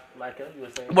 Sha, like you were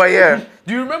saying. But yeah,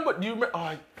 do you remember?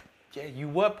 Oh, yeah, you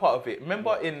were part of it.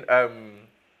 Remember in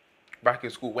back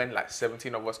in school when like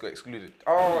 17 of us got excluded.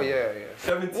 Oh yeah.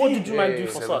 17. What did you man do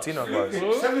for such? 17 of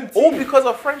us. 17. All because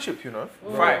of friendship, you know.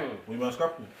 Right. We were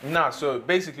scrapping. Nah, so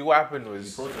basically what happened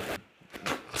was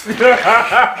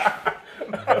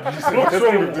What's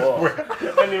wrong with this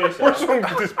boy? Anyway, Sha. What's wrong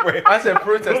with this boy? I said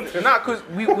protest. Nah, because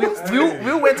we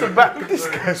went to back. This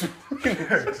guy's Was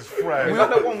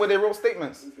that the one where they wrote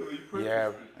statements?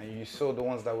 yeah, And you saw the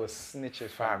ones that were snitches,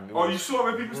 fam. Oh, you saw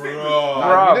when people statements?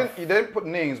 Nah, you didn't put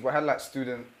names, but had like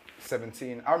student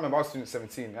 17. I remember I was student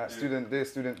 17. Like student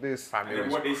this. fam, And it then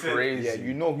was what they said? crazy. Yeah,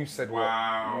 you know who said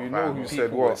Wow. what. You know Fam, who people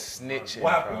said were what. snitching.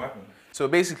 What fam. happened? What happened? So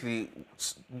basically,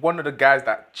 one of the guys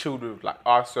that chilled with like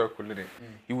our circle in it,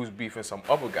 he was beefing some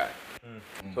other guy.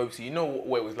 So obviously, you know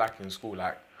what it was like in school,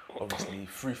 like obviously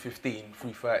 3:15,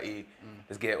 3:30,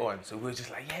 let's get it on. So we were just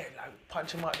like, yeah, like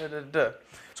punch him out, da.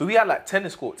 So we had like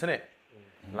tennis courts, innit?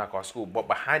 Like our school, but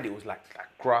behind it was like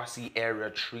grassy area,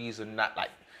 trees and that.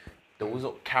 Like there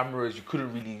wasn't cameras, you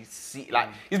couldn't really see. Like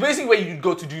it's basically where you'd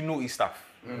go to do naughty stuff.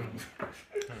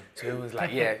 So it was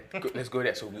like, yeah, let's go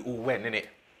there. So we all went, innit?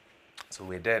 So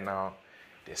we're there now.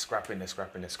 They're scrapping. The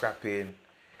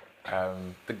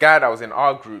guy that was in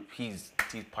our group, he's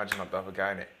punching up the other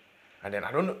guy in it. And then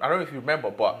I don't know if you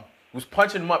remember, but he was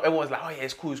punching him up. Everyone's like, oh yeah,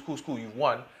 it's cool, you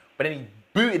won. But then he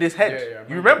booted his head. Yeah,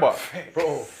 you remember?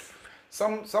 Bro,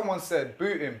 someone said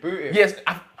boot him. Yes.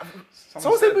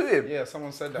 Someone said boot him. Yeah,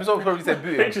 someone said that. Someone probably said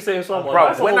boot Didn't him. you say someone? Bro,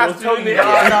 Like, when someone I was tell doing you, it.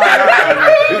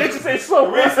 Didn't you say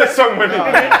someone? Where's the song when He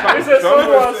said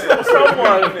someone.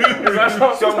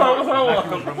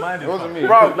 It wasn't me.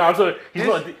 bro, No, I'm sorry. He's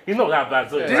not that bad.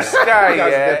 Sorry. this guy, They're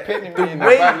yeah, painting the me in a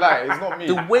way- bad light. It's not me.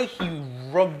 the way he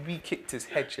rugby kicked his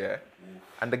head, yeah,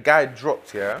 and the guy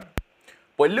dropped, yeah.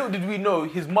 But little did we know,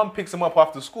 his mum picks him up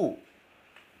after school.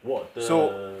 What?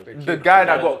 So the guy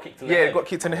that got kicked in the head? got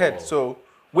kicked in the head. Oh. So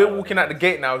We're walking out the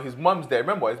gate now. His mum's there.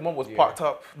 Remember, his mum was parked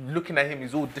up, looking at him.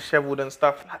 He's all dishevelled and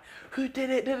stuff. Like, who did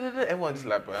it? Everyone's just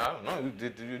like, but I don't know. Who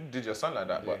did your son like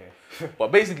that?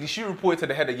 But basically, she reported to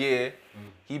the head of year.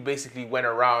 He basically went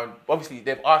around. Obviously,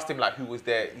 they've asked him like who was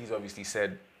there. He's obviously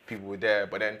said people were there.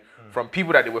 But then from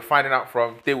people that they were finding out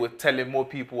from, they were telling more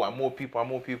people and more people and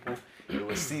more people. It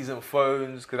was season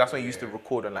phones, because that's when you used to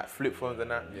record on like flip phones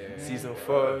and that. Season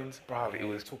phones, bruv. It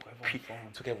was took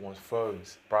everyone's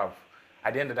phones, bruv.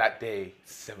 At the end of that day,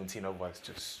 17 of us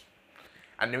just,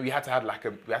 and then we had to have like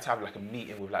a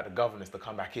meeting with like the governors to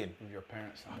come back in With your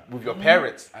parents. And that. with your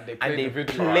parents, And they they played the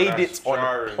video. played it on a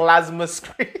jarring. plasma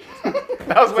screen.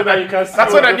 That's when that you can see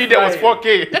that's when I what knew they're there was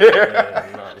playing.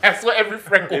 4K. I saw every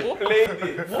freckle. Played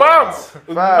it.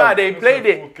 Fam, man, they played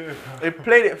it. They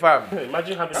played it, fam.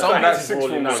 Imagine having Some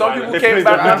people They came played the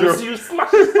back. video. You smash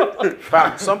it.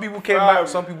 Fam, some people came back,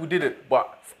 some people didn't.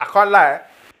 But I can't lie.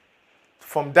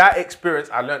 From that experience,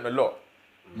 I learned a lot.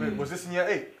 Wait, was this in year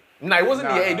 8? No, it wasn't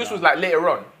Nah, year 8. nah, This nah. was like later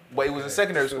on. But it was in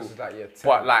secondary This school. was like year 10.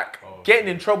 But like getting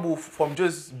in trouble from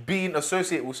just being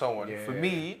associated with someone, Yeah. for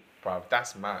me, bruv,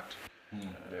 that's mad.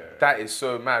 That is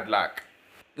so mad. Like,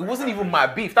 it wasn't even my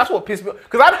beef. That's what pissed me off.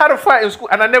 Because I'd had a fight in school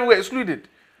and I never got excluded.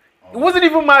 It wasn't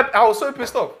even I was so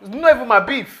pissed off. It was not even my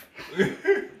beef. Man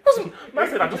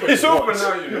said I just It's over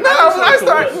now, you know. No, I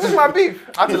started. It was my beef.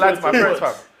 I had to lie to my parents,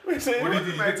 fam. What did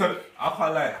you tell? I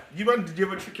can't lie. Did you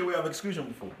ever trick your way out of exclusion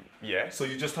before? Yeah. So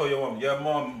you just told your mum, yeah,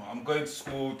 mum, I'm going to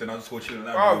school, then I'll just go chill in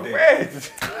the Oh, library.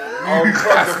 wait.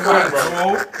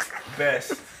 Oh,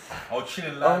 Best. I'll chill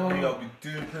in the library, I'll be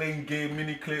playing game,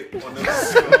 mini clip on the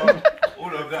computer,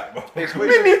 all of that, bro.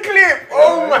 mini clip.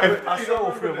 Oh my. I saw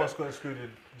all 3 of us got excluded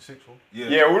in 6th form.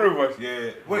 Yeah, all of us.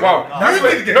 Yeah. Wait, Wow. nah, That's you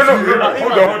when, did get no, excluded.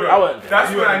 hold on. I weren't there.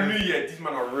 That's when I knew, yeah, these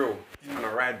men are real. These men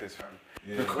are riders, fam.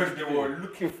 Yeah. Because they were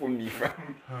looking for me, fam.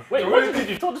 Wait, what did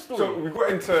you tell the So story? we got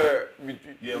into,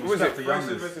 Yeah, we what was scrapped it, the first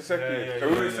youngers. versus second Yeah, year. yeah, So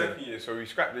we were yeah, in yeah. second year, so we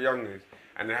scrapped the youngers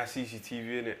and they had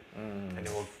CCTV in it. And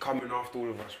they were coming after all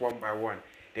of us one by one.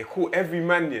 They caught every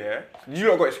man, yeah. You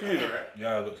lot got excluded, right?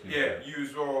 Yeah, I got excluded. Yeah, you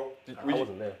as well. I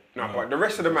wasn't there. No, but the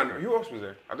rest of the man, who else was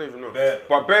there? I don't even know. Bear.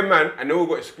 But Bear Man, and they all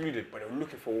got excluded, but they were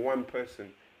looking for one person.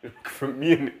 They were looking for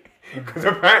me in it. Because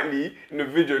apparently, in the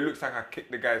video, it looks like I kicked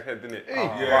the guy's head, didn't it?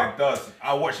 Yeah, it does.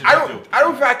 I watched the I video.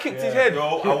 don't think I kicked his head.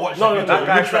 No, I watched No, the no, video. that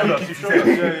guy It looks like showed he us. kicked He his showed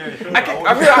head. us. I feel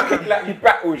like I kicked like his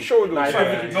back or his shoulder or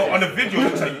something. No, on the video, it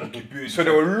looks like you could do it. So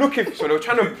they were looking, so they were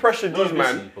trying to pressure these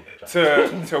man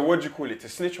to what do you call it, to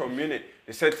snitch on me, innit?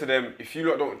 They said to them, if you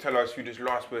lot don't tell us who this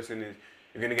last person is,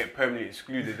 you're gonna get permanently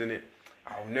excluded, innit?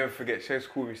 I'll never forget, Shez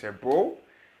called me, said, bro,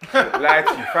 lie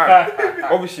to you, fam.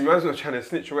 Obviously, man's not trying to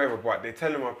snitch or whatever, but they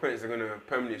telling my parents they're gonna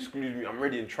permanently exclude me, I'm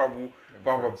already in trouble,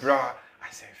 blah, blah, blah. I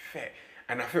said, fair.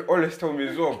 And I think Olis told me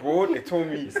as well, bro. They told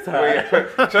me. So like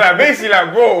basically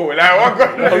like, bro, like what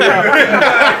got bro,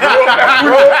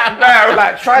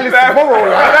 Like, try this tomorrow.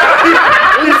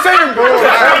 he's saying, bro.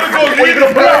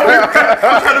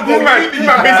 You man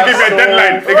basically gave me a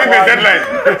deadline. They gave me a deadline.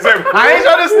 They said, I ain't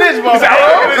trying to snitch, bro.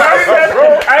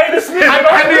 I ain't a snitch.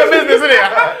 I do your business, innit?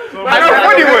 I know what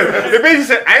funny was. They basically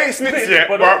said, I ain't snitched yet,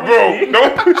 but bro,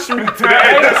 don't push me to the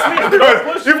end.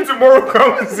 Because if tomorrow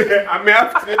comes, I may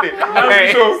have to do it.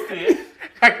 Hey, so,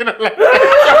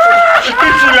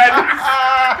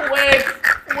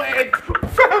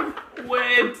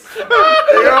 Wait.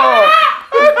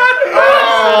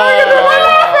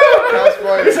 That's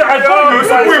funny. Listen, I got you.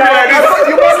 some women like this.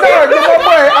 You my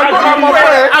boy.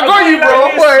 I got you, bro.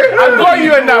 I got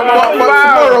you in that, But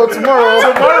tomorrow.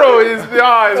 Tomorrow is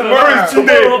Tomorrow is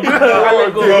today.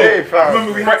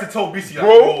 Remember, we had to tell Bissy, like,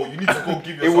 Bro, bro, you need to go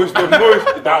give It yourself. was the most,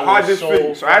 the was hardest so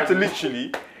thing. So I had to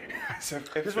literally.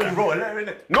 This one you wrote a letter,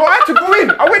 innit? No, I had to go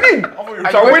in. I went in. you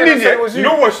So I went in. and said it Yeah. was You you.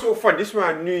 know what's so fun? This one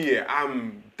I knew. Yeah,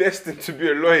 I'm destined to be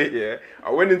a lawyer. Yeah.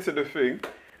 I went into the thing,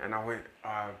 and I went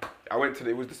to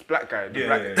it was this black guy. The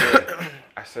black guy.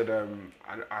 I said, I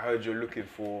heard you're looking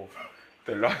for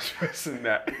the last person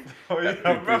that did this,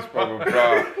 blah blah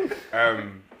blah. I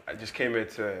just came here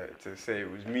to say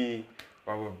it was me,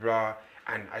 blah blah blah.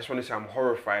 And I just want to say I'm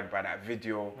horrified by that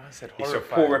video. said It's a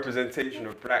horrified. poor representation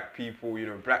of black people, you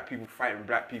know, black people fighting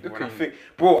black people. And I think,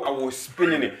 bro, I was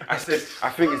spinning it. I said, I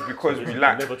think it's because we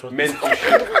lack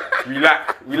mentorship.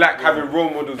 We lack having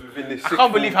role models within this. I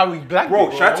can't believe how we black Bro,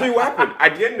 people, should I tell you what happened?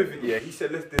 At the end of it, yeah, he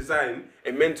said, let's design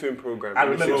a mentoring program. I in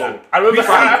the remember sixth that. I remember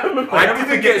I that.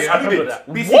 didn't get I remember excluded. that.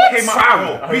 BC What? came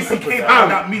out. BC came out of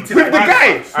that meeting With the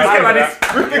guy.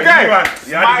 With the guy.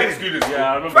 Yeah, I didn't get excluded.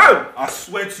 Yeah, I remember Fam, that. I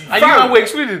swear to you. And you man were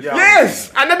excluded.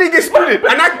 yes, and I didn't get excluded.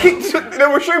 And I kicked, they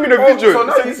were showing me the video. So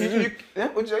now They said, you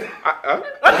what'd you say?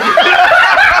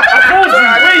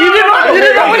 Wait, you didn't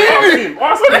know? What do you mean?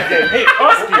 Ask him again. Hey,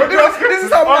 ask him. This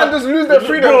is how man just lose their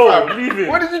freedom, Bro, fam. leave it.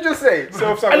 What did you just say?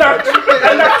 Self-sabotage. No,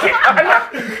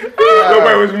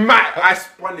 but it was mad. I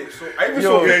spun it. So I even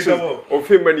saw pictures of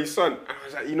him and his son. I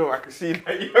was like, you know, I can see like,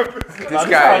 This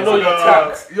guy I know your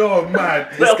tax. You're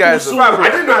mad. This guy's a I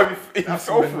didn't know how he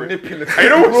fell for it. You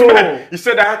know what's mad? He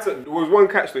said I had to. There was one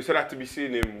catch though. He said I had to be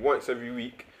seeing him once every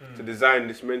week to design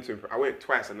this mentor. I went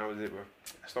twice and that was it, bro.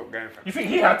 I stopped going. You think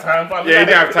he had time? Fam? Yeah, he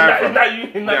didn't have time, Isn't that you?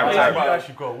 In that Yeah, place, time. fam? You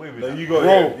actually got away with that. You got,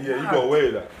 Bro. you got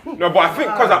away with that. No, but I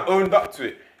think because I owned up to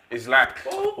it, it's like,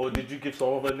 Or did you give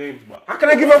some other names, but? how can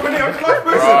I give up on it? I'm a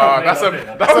nice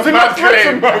person. That's a mad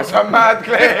claim. That's a mad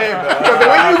claim. Because the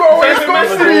way you go away so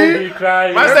free.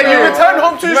 Man said you return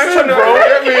home too soon, bro.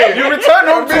 You return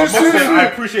home too soon. I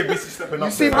appreciate Missy stepping up.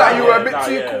 You seem there. like you were a bit Nah,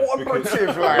 too yeah.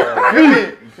 cooperative, like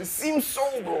really. It seems so,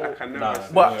 bro.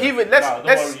 But even let's Don't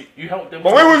worry, you helped them.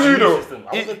 But where was you, though?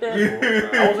 I wasn't there, bro.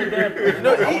 I wasn't there,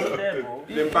 bro. I wasn't there, bro.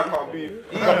 Then back up beef.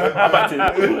 How about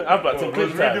to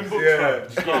good times? Yeah.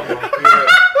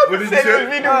 What did you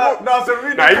say?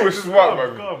 Nah, he was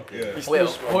smart, man. Wait,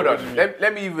 hold on.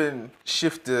 Let me even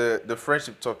shift the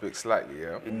friendship topic slightly.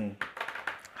 Yeah.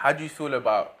 How do you feel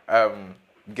about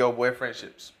girl boy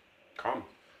friendships? Calm.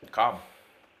 Calm.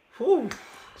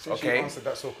 Since Okay. you answered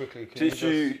that so quickly, can Since you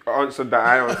you answered that,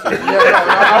 I answered. I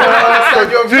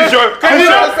understand your view. Since you're Can you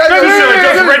just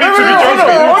ready to be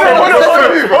jumping.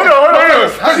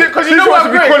 Because you know what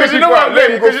I'm going. Because you know what I'm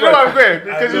going. Because you know what I'm going.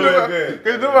 Because you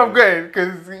know what I'm going.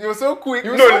 Because you're so quick.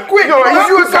 You were so quick. You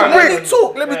were so Let me quick.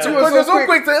 talk. Let me talk. Because you're so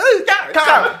quick to.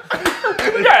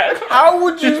 How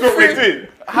would you feel?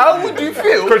 How would you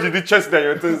feel? Because you did chest down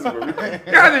your toes, bro.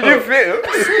 How did you feel?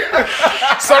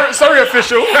 Sorry,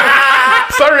 official.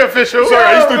 Sorry, official. Sorry,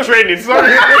 are you still training?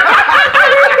 Sorry.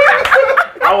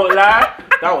 I won't lie.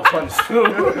 That was fun still.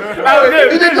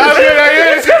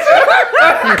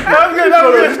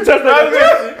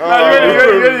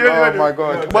 Oh my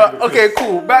god. But okay,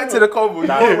 cool. Back to the convo. You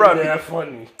don't run. They're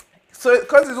funny. So,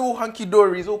 because it's all hunky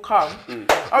dory, it's all calm.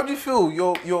 How do you feel?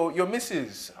 Your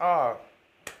missus,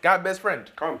 got best friend.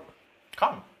 Calm.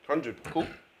 Calm. 100. Cool.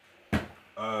 As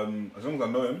long as I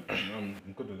know him, I'm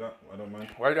good with that. I don't mind.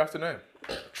 Why do you have to know him?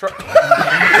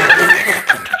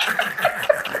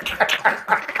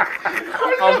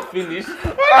 I'm finished.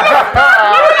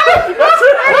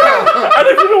 I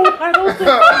don't even know why I don't think.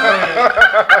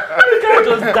 The guy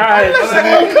just died.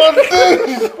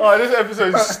 Oh, this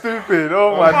episode is stupid.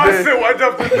 Oh my days. That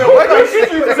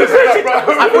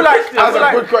was a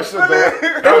good question, though.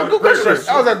 That was a good question.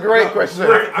 That was a great question.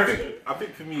 I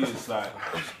think for me, it's like,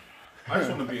 I just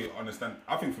want to understand.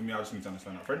 I think for me, I just need to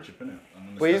understand that friendship, innit?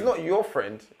 But he's not your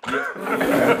friend. He's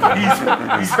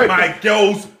my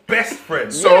girl's best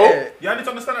friend. So, Yeah, I need to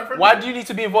understand that friendship. why do you need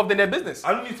to be involved in their business?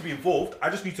 I don't need to be involved. I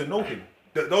just need to know him.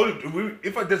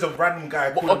 If there's a random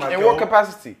guy calling my In girl, what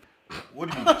capacity?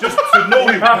 what do you mean? Just to know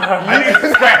him. I need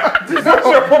this guy.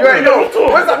 Wait, no.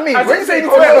 What does that mean? When you say you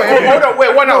Hold on,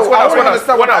 wait, one else.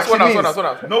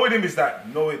 Knowing him is that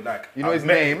knowing like You know I've his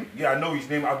met- name? Yeah, I know his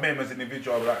name. I've met him as an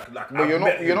individual. Like But I've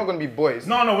met you're him. not gonna be boys.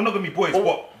 No, we're not gonna be boys.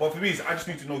 But for me, I just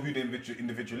need to know who the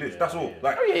individual is. That's all.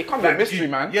 Like, Oh, yeah, it can't be a mystery,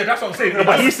 man. Yeah, that's what I'm saying.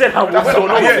 But he said how we don't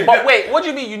know. Yeah. But wait, what do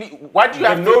you mean you need? Why do you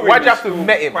have to? Why do you have to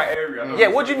met him? Yeah,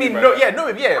 what do you mean? No, yeah, know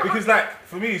him. Yeah. Because like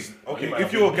for me, it's okay.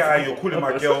 If you're a guy, you're calling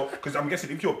my girl. Because I'm guessing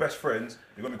if you're best friends,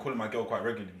 you're gonna be calling my girl quite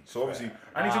regularly. So obviously,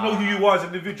 I need to know who you are as an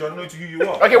individual. I know who you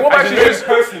are. Okay, what about you just?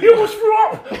 He was threw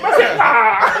up. I said, I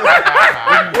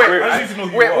just need to know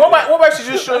who Wait, you are. what about she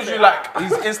just shows you like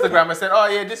his Instagram and said, oh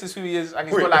yeah, this is who he is, and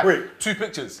he's got like 2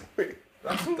 pictures.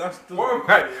 That's the, What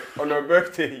man? On her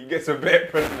birthday, he gets a better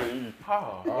present than you.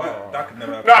 that could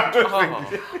never happen. No, I'm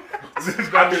just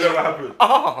thinking. That could never happen.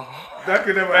 That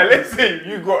could never Like, happen. let's say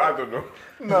you got, I don't know,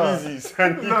 Yeezys,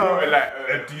 and you got like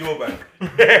A Dior bag. a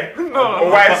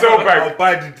YSL bag. I'll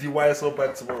buy the YSL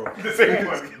bag tomorrow. The same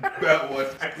one. That one.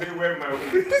 I can wear my own.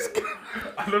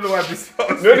 I don't know why this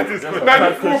sounds No, this is not the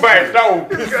full bags. That will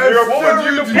piss me off. What would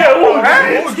you do? yeah, what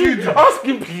would you do? Ask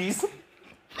him, please.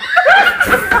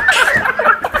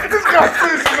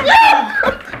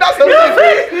 That's a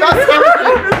meme. That's a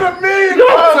meme.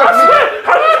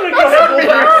 How did you make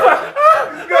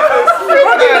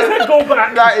your head go back?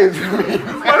 That is me.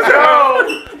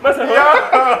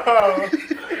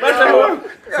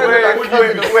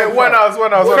 Wait, one house.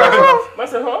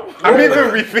 I'm even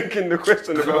rethinking the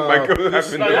question about my girl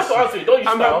having No, you have to answer it. Don't you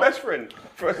I'm her start. best friend,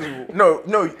 first of all.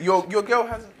 No, your girl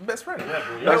has a best friend.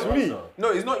 That's me.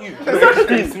 No, it's not you.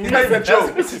 His His name's Joe.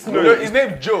 No, his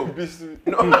name's Joe. Let's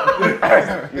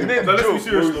be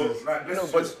serious though. Like,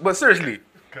 let's just- But seriously,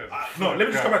 No, let me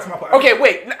just come back to my point. Okay,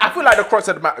 wait. I feel like the crux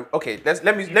of the matter. Okay,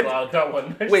 let me. Wow, that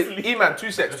one. Wait, E-man,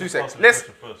 2 secs. Answer the Let's.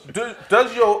 question first.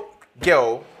 Does your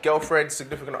girlfriend,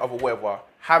 significant other, whatever,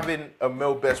 having a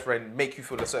male best friend make you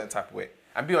feel a certain type of way?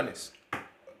 And be honest.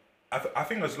 I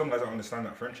think as long as I understand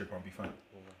that friendship, I'll be fine.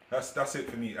 That's it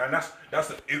for me. And that's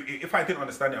if I didn't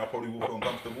understand it, I probably would feel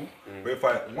uncomfortable.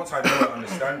 But once I know and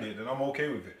understand it, then I'm okay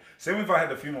with it. Same if I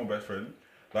had a female best friend,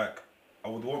 like I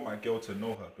would want my girl to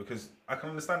know her because I can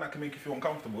understand that can make you feel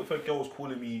uncomfortable. If a girl's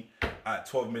calling me at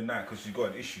 12 midnight because she's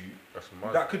got an issue,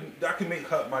 that could make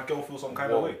my girl feel some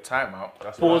kind of way. Time out.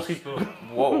 Pause.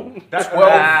 Whoa. That's 12.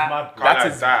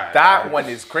 mad. That one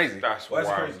is crazy. That's Well,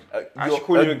 that's wild.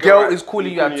 crazy. A girl is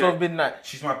calling you at 12 midnight.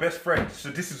 She's my best friend, so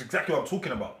this is exactly what I'm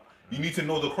talking about. You need to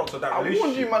know the crux of that I warned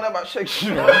relationship. you, man, about sex.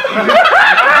 You know?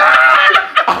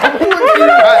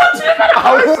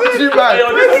 I warned you, man.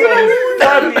 Yo, this is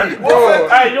funny. Bro,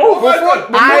 Hey, yo, before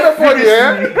the pod,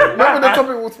 yeah? Remember the topic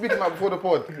we were speaking about before the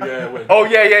pod? yeah, wait. Oh,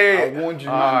 yeah. I warned you,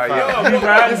 man.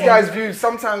 yeah. This guy's views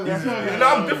sometimes. No,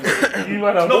 I'm different. You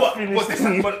man, No,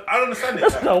 but I don't understand it.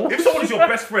 Like, if someone is your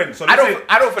best friend, so I let's say,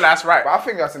 don't feel that's right. But I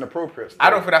think that's inappropriate. I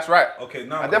don't feel that's right. okay,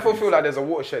 now I therefore feel like there's a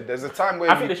watershed. There's a time where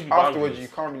I think there should be afterwards boundaries. you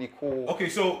can't really call. Okay,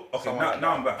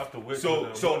 now I'm back. Have to wait So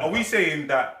till the- are we saying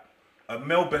that a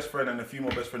male best friend and a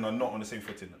female best friend are not on the same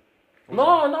footing then? No,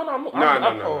 I'm not.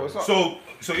 No. Oh, it's not.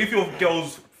 So if your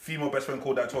girl's female best friend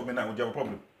called at 12 midnight, would you have a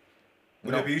problem?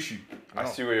 Would there be issue? I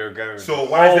see where you're going. So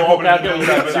why is there Oh, okay, I problem?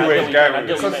 get what you see where he's going with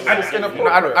Because No,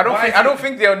 I don't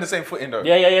think they're on the same footing though.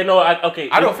 Yeah, no, okay.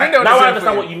 I don't think they're on now the I same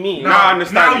understand footing. what you mean. Now I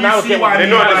understand. Now you see why they're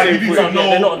not on the same you need footing. to know.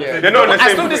 They're not on the same They're not on the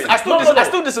same footing. I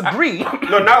still disagree.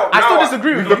 No, now I still now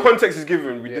disagree with The you. context is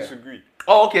given. We disagree.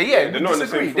 Oh, okay, yeah. They're not on the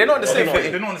disagree. same They're not on the same footing.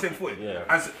 footing. They're not on the same footing.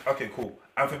 Yeah. Okay, cool.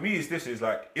 And for me, is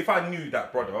like if I knew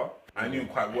that brother, I knew him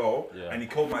quite well, Yeah. and he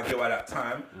called my girl at that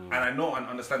time, and I know and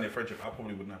understand their friendship, I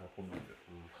probably wouldn't have a problem with it.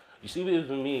 You see, with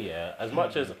me, yeah. As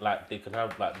much as like they can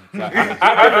have like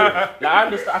I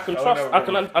understand. I can trust.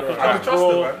 I can trust trust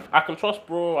bro. them, man. I can trust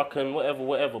bro. I can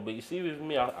whatever. But you see, with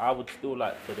me, I would still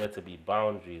like for there to be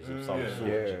boundaries of some sort.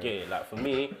 Yeah. You get it? Like for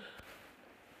me,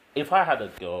 if I had a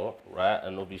girl, right,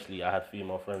 and obviously I had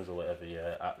female friends or whatever,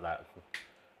 yeah,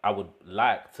 I would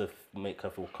like to make her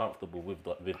feel comfortable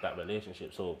with that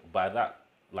relationship. So by that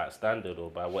like standard or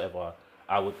by whatever,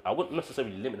 I wouldn't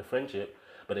necessarily limit the friendship,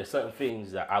 but there's certain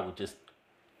things that I would just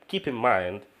keep in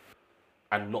mind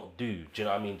and not do. Do you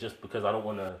know what I mean? Just because I don't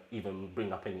want to even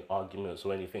bring up any arguments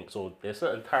or anything. So there's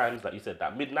certain times, like you said,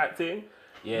 that midnight thing.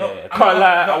 Yeah,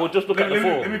 I would just look at the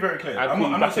phone. Let me be very clear. and I'm call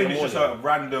you not back in saying the it's just morning. a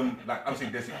random, like I'm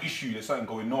saying there's an issue, there's something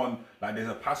going on, like there's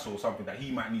a passer or something that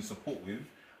he might need support with.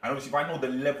 And obviously, if I know the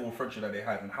level of friendship that they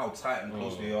have and how tight and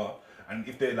close they are, and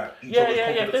if they're like each other's Yeah.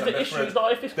 If there's an issue,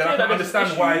 if it's then clear I can that there's an understand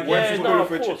issue, why yeah, people no, Going of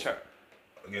for a chit course. chat.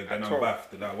 Yeah, then I'm all.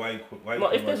 baffed. Like, why No,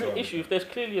 if call there's my an girl? issue, if there's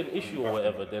clearly an issue or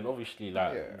whatever, then obviously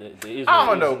like there is. I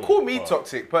what don't it know. is, Call innit? me But-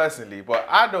 toxic personally, but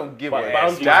I don't give But a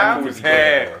boundaries damn. always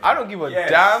there. I don't give a Yes.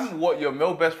 damn what your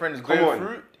male best friend is going on.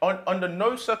 through. Under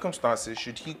no circumstances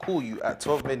should he call you at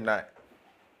 12 midnight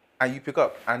and you pick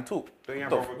up and talk. Don't you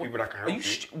have The other f- people that can Are help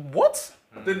you you? what?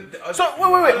 So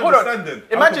I wait, don't hold on. understand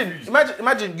then. I'm confused.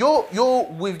 Imagine you're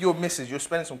with your missus, you're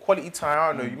spending some quality time. I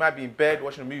don't know, you might be in bed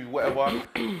watching a movie, whatever.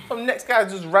 Some next guy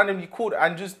just randomly called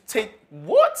and just take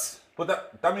what?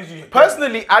 But that means you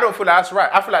Personally, I don't feel like that's right.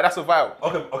 I feel like that's a vibe.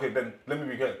 Okay, then let me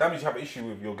be clear. That means you have an issue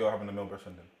with your girl having a male best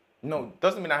friend then. No,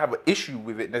 doesn't mean I have an issue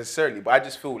with it necessarily, but I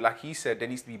just feel like he said there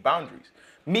needs to be boundaries.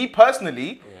 Me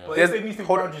personally, But there's if there needs to be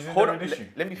hold- boundaries, is hold there on, an issue?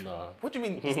 Let me. What do you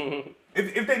mean?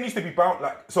 If there needs to be bound,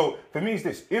 like, so for me it's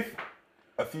this: if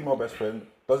a female best friend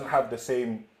doesn't have the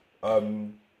same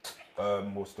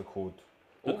what's the called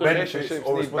Relationships need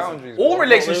responsi- boundaries. All bro.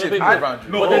 relationships need I-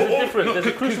 boundaries. No, But there's oh, a difference. no, There's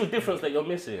a c- crucial difference that you're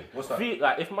missing. What's that?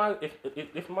 Like if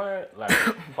my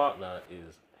like partner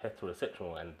is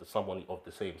heterosexual and someone of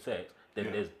the same sex,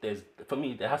 then there's for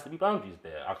me there has to be boundaries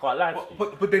there. I can't lie to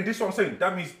you. But then this is what I'm saying.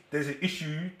 That means there's an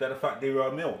issue that the fact they are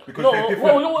a male because they're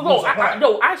different. No. rules apply.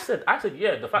 I said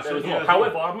yeah. The fact that it's yeah, not. as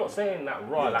However, I'm not saying that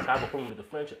like I have a problem with the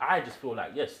friendship. I just feel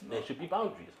like yes, there should be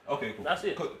boundaries. Okay, cool. That's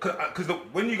it. Because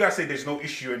when you guys say there's no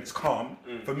issue and it's calm,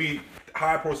 for me, how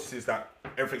I process is that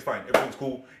everything's fine, everything's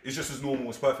cool. It's just as normal,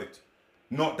 it's perfect.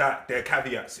 Not that there are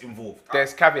caveats involved.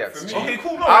 There's caveats. Okay,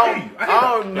 cool. No, I I hear you. I don't, hear I that.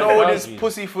 don't know this Boundaries.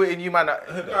 pussyfooting you man.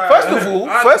 First of all,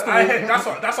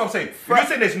 that's what I'm saying. If you're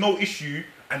saying there's no issue,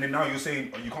 and then now you're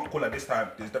saying you can't call at this time,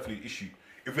 there's definitely an issue.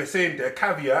 If we're saying there are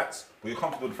caveats, but you're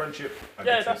comfortable with the friendship. I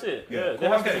Yeah, get that's it. Yeah, Cool, there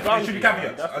has to okay. be There should be boundaries.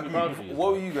 caveats. There has to be I agree. boundaries.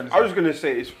 What were you gonna say? I was gonna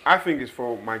say, I think it's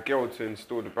for my girl to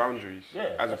instill the boundaries, Yeah,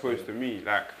 as that's opposed it. to me.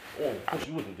 Like, Oh, of course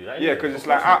you wouldn't do that. yeah, because it's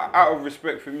like out of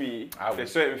respect for me, I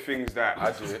there's certain things that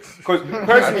I do it. Because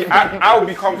personally, I would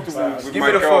be comfortable with Give my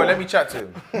me the girl. phone. Let me chat to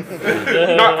him. No,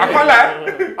 I can't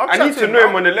lie. I'll I chat need to to him, know bro.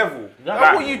 him on the level.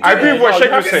 That's what you I agree do. with what No, Sheikh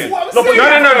you was have saying. to. No, but but you No,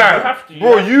 have no, to, no, you have to, bro.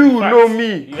 have to. You Facts. know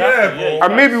me, You have to, yeah,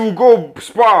 and maybe we'll go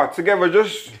spar together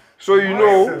just so you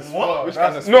know. Which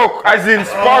kind of No, as in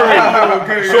sparring.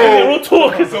 So So we're all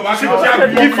talking. So I should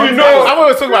if you know, I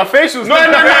was talking about facials. no.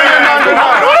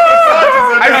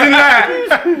 As in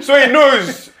like, so he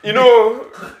knows, you know,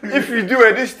 if you do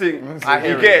this thing, I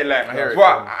hear you get it. it. Like, I hear it.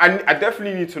 but I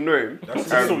definitely need to know him. That's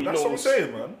So what he I'm knows.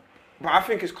 saying, man. But I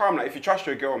think it's calm. Like, if you trust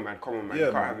your girl, man, come on, man, you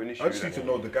Yeah, can't man. have an issue. I just with need that. to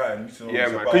know the guy and need to know Yeah, what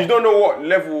he's man, about. because you don't know what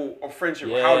level of friendship,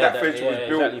 Yeah, how that that- friendship yeah, was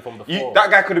built. exactly, from before.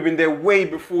 That guy could have been there way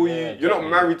before Yeah, you. You're not exactly.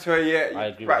 married to her yet. I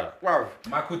agree with Like, that. wow.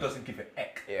 Michael doesn't give an eck.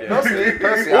 Personally,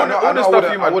 All the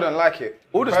stuff you I wouldn't like it.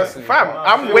 All this, Personally. fam,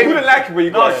 I'm You waiting. wouldn't like it, but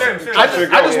you got same, to same. trust your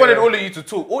girl. I just wanted all of you to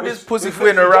talk. All this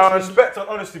pussyfooting Just around, respect and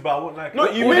honesty, but I won't like it. No,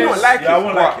 you all may this- not like it. yeah, I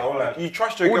won't like it, I but won't like it. You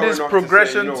trust your all girl this enough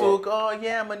progression to say, you know talk. Oh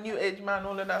yeah, I'm a new age man.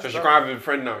 All of that what? So she stuff. can't have a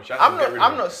friend now. She has I'm to get not. rid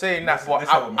I'm of not saying that, but this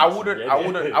how it I makes wouldn't. sense.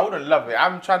 I wouldn't love it.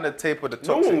 I'm trying to taper the it.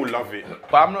 No toxic. one will love it.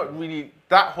 But I'm not really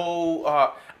that whole.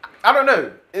 I don't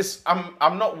know. It's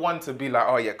I'm not one to be like,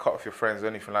 oh yeah, cut off your friends or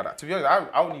anything like that. To be honest,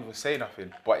 I wouldn't even say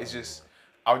nothing. But it's just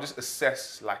I'll just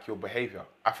assess like your behavior.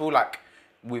 I feel like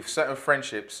with certain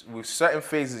friendships, with certain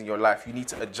phases in your life, you need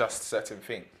to adjust certain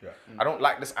things. Yeah. I don't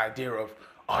like this idea of,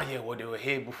 oh yeah, well they were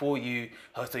here before you,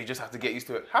 so you just have to get used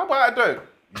to it. How about I don't?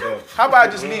 How about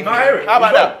I just leave? No, I hear it. How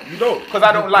about that? You don't. Because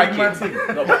I don't like Big man it. thing.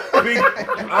 No, but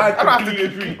I completely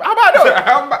agree. How about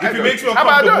I don't? If it makes you How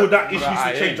about I uncomfortable, don't? that issue needs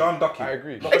to change. I'm ducky. I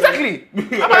agree. Exactly. but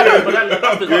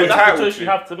that's the You're entitled choice to. you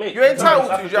have to make. You're entitled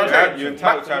That's to. the You know what choice I'm you saying? You're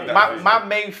entitled to have that. My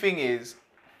main thing is,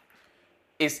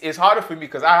 it's harder for me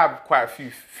because I have quite a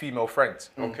few female friends.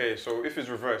 Okay, so if it's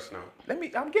reversed now, I'm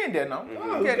getting there now.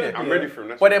 I'm getting there. I'm ready for him.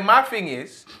 That's But then my thing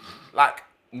is, like,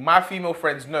 my female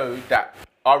friends know that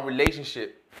our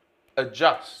relationship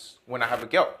adjusts when I have a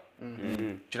girl. Do you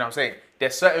know what I'm saying?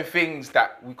 There's certain things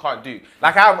that we can't do.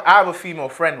 Like, I have a female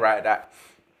friend, right, that...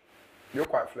 You're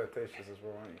quite flirtatious as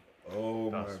well, aren't you? Oh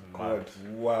my god!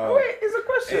 Wow. Wait, it's a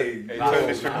question. turn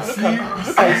this thing. I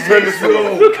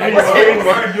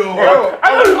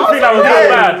don't think that was that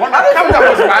bad. On that camera, that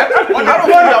was mad. On that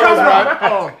camera, that was mad.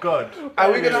 Oh God.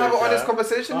 Are we gonna have an honest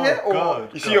conversation here, or God.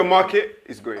 You see your market?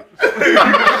 It's going. Out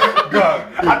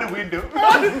the window.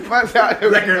 man's out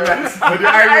there?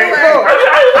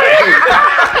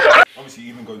 Obviously,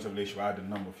 even going to a relationship, I had a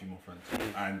number of female friends,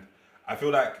 and I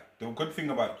feel like the good thing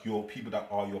about your people that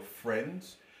are your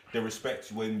friends, they respect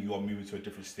you when you are moving to a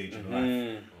different stage in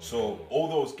life. So all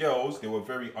those girls, they were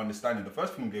very understanding. The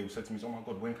first thing they said to me is, "Oh my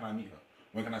God, when can I meet her?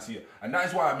 When can I see her?" And that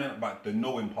is why I meant about the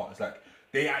knowing part. It's like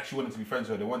they actually wanted to be friends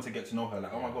with her. They wanted to get to know her.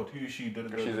 Like, "Oh my God, who is she?"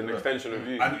 She's an extension of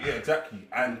you. And yeah, exactly.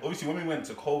 And obviously, when we went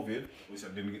to COVID, obviously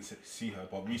I didn't get to see her,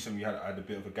 but recently I had a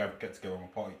bit of a get together on a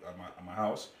party at my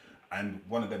house, and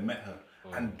one of them met her,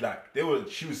 and like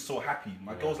she was so happy.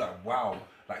 My girl's like, wow.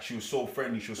 Like, she was so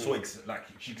friendly, she was so like,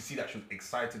 she could see that she was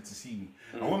excited to see me.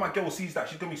 And when my girl sees that,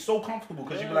 she's gonna be so comfortable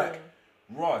because she'll be like,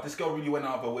 raw, this girl really went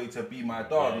out of her way to be my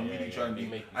dog and really try and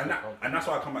be. And that's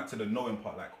why I come back to the knowing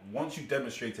part. Like, once you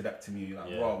demonstrated that to me, you're like,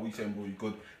 raw, we saying, bro, you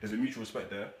good. There's a mutual respect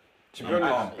there. To be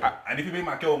honest, And if you make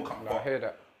my girl uncomfortable, I hear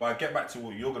that. but I get back to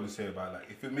what you're gonna say about, like,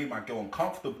 if it made my girl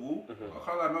uncomfortable, I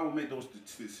can't like, man will make those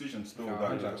decisions still.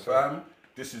 Like, fam,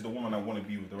 this is the woman I want to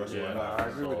be with the rest of my life. I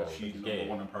agree with that. She's number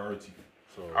one in priority.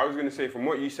 So, I was gonna say, from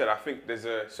what you said, I think there's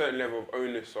a certain level of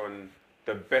onus on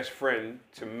the best friend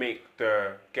to make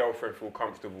the girlfriend feel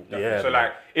comfortable. Yeah, So man.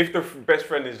 like, if the best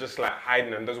friend is just like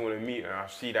hiding and doesn't want to meet her, I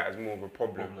see that as more of a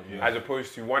problem, as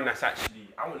opposed to one that's actually,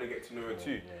 I want to get to know her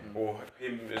too, or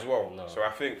him as well. No. So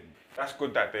I think that's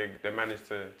good that they managed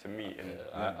to meet. And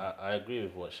I agree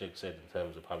with what Sheikh said in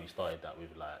terms of how he started that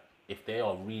with, like, if they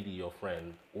are really your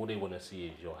friend, all they want to see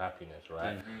is your happiness,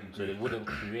 right? So they wouldn't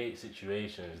create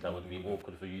situations that would be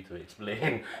awkward for you to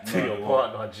explain to your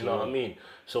partner, do you know what I mean?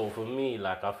 So for me,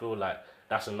 like, I feel like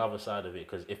that's another side of it,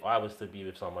 because if I was to be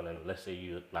with someone, and let's say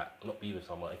you, like, not be with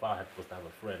someone, if I was to have a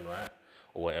friend, right,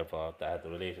 or whatever, that had the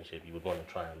relationship, you would want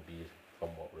to try and be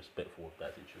somewhat respectful of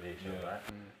that situation, right?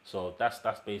 So that's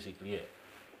basically it,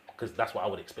 because that's what I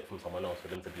would expect from someone else, for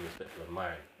them to be respectful of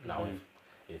mine. Now,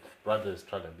 if brothers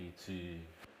trying to be too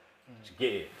to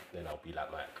get it, then I'll be like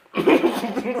Mike.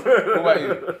 What about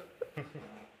you?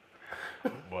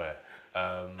 Boy,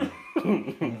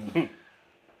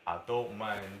 I don't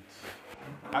mind.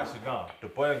 Actually, no, the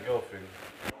boy and girl thing,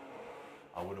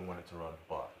 I wouldn't want it to run.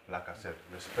 But like I said,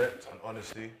 respect and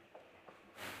honesty.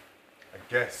 I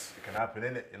guess it can happen,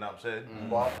 innit? You know what I'm saying?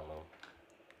 But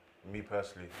me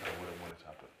personally, I wouldn't want it to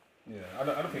happen. Yeah,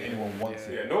 I don't think anyone wants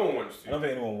it. Yeah, no one wants I to. don't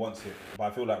think anyone wants it, but I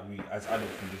feel like we, as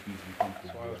adults, we just need to be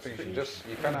comfortable. One of with the the things situation.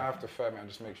 you kind of have to firm it and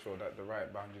just make sure that the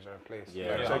right boundaries are in place.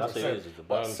 Yeah, Like yeah, Jacob that's what said, it is, it's the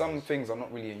but boundaries. some things are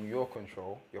not really in your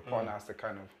control. Your partner has to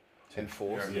kind of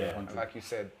enforce. Yeah. And like you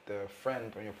said, the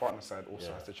friend on your partner's side also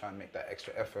Yeah. has to try and make that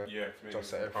extra effort Yeah, to make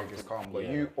just so it everything is calm. But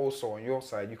Yeah. you also, on your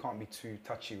side, you can't be too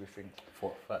touchy with things.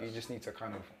 For facts. You just need to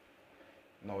kind of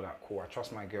know that, cool, I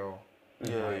trust my girl.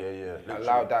 Yeah.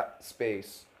 Allow that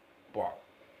space, but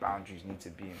boundaries need to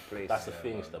be in place. That's the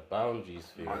thing, it's the boundaries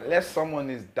thing. Unless someone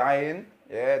is dying,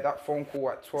 that phone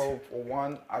call at 12 or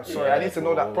 1, I'm sorry, I need to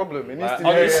know that problem. It needs to be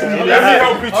Let me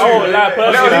help you too. Oh, like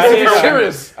Let's personally, be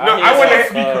serious. No, I want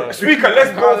to speaker.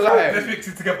 Let's go. Can't lie. Let's fix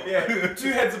it together. Yeah,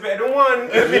 2 heads are better than 1.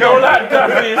 Let me You don't like that,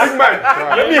 Big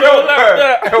man. Let me don't like help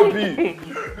that. help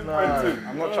you. Nah,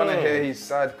 I'm not trying to hear he's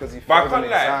sad because he But I failed an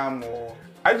can't lie. exam or...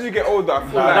 As you get older, I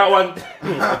feel That like one.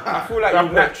 I feel like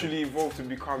you naturally evolve to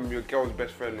become your girl's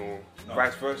best friend or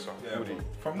vice versa. Yeah, would you?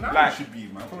 from now Like- it should be,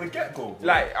 man. From the get-go.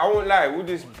 Like, I won't lie, with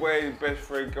this boy best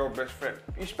friend, girl best friend,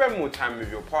 you spend more time with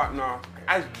your partner.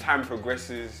 As time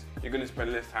progresses, you're gonna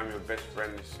spend less time with your best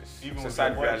friend. It's Even a with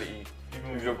sad your boys. reality.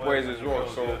 Even With your boys as well.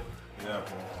 girls, So yeah. Yeah,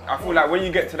 bro. I feel like when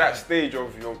you get to that stage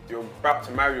of you're about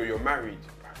to marry or you're married,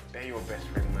 they're your best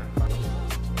friend, man.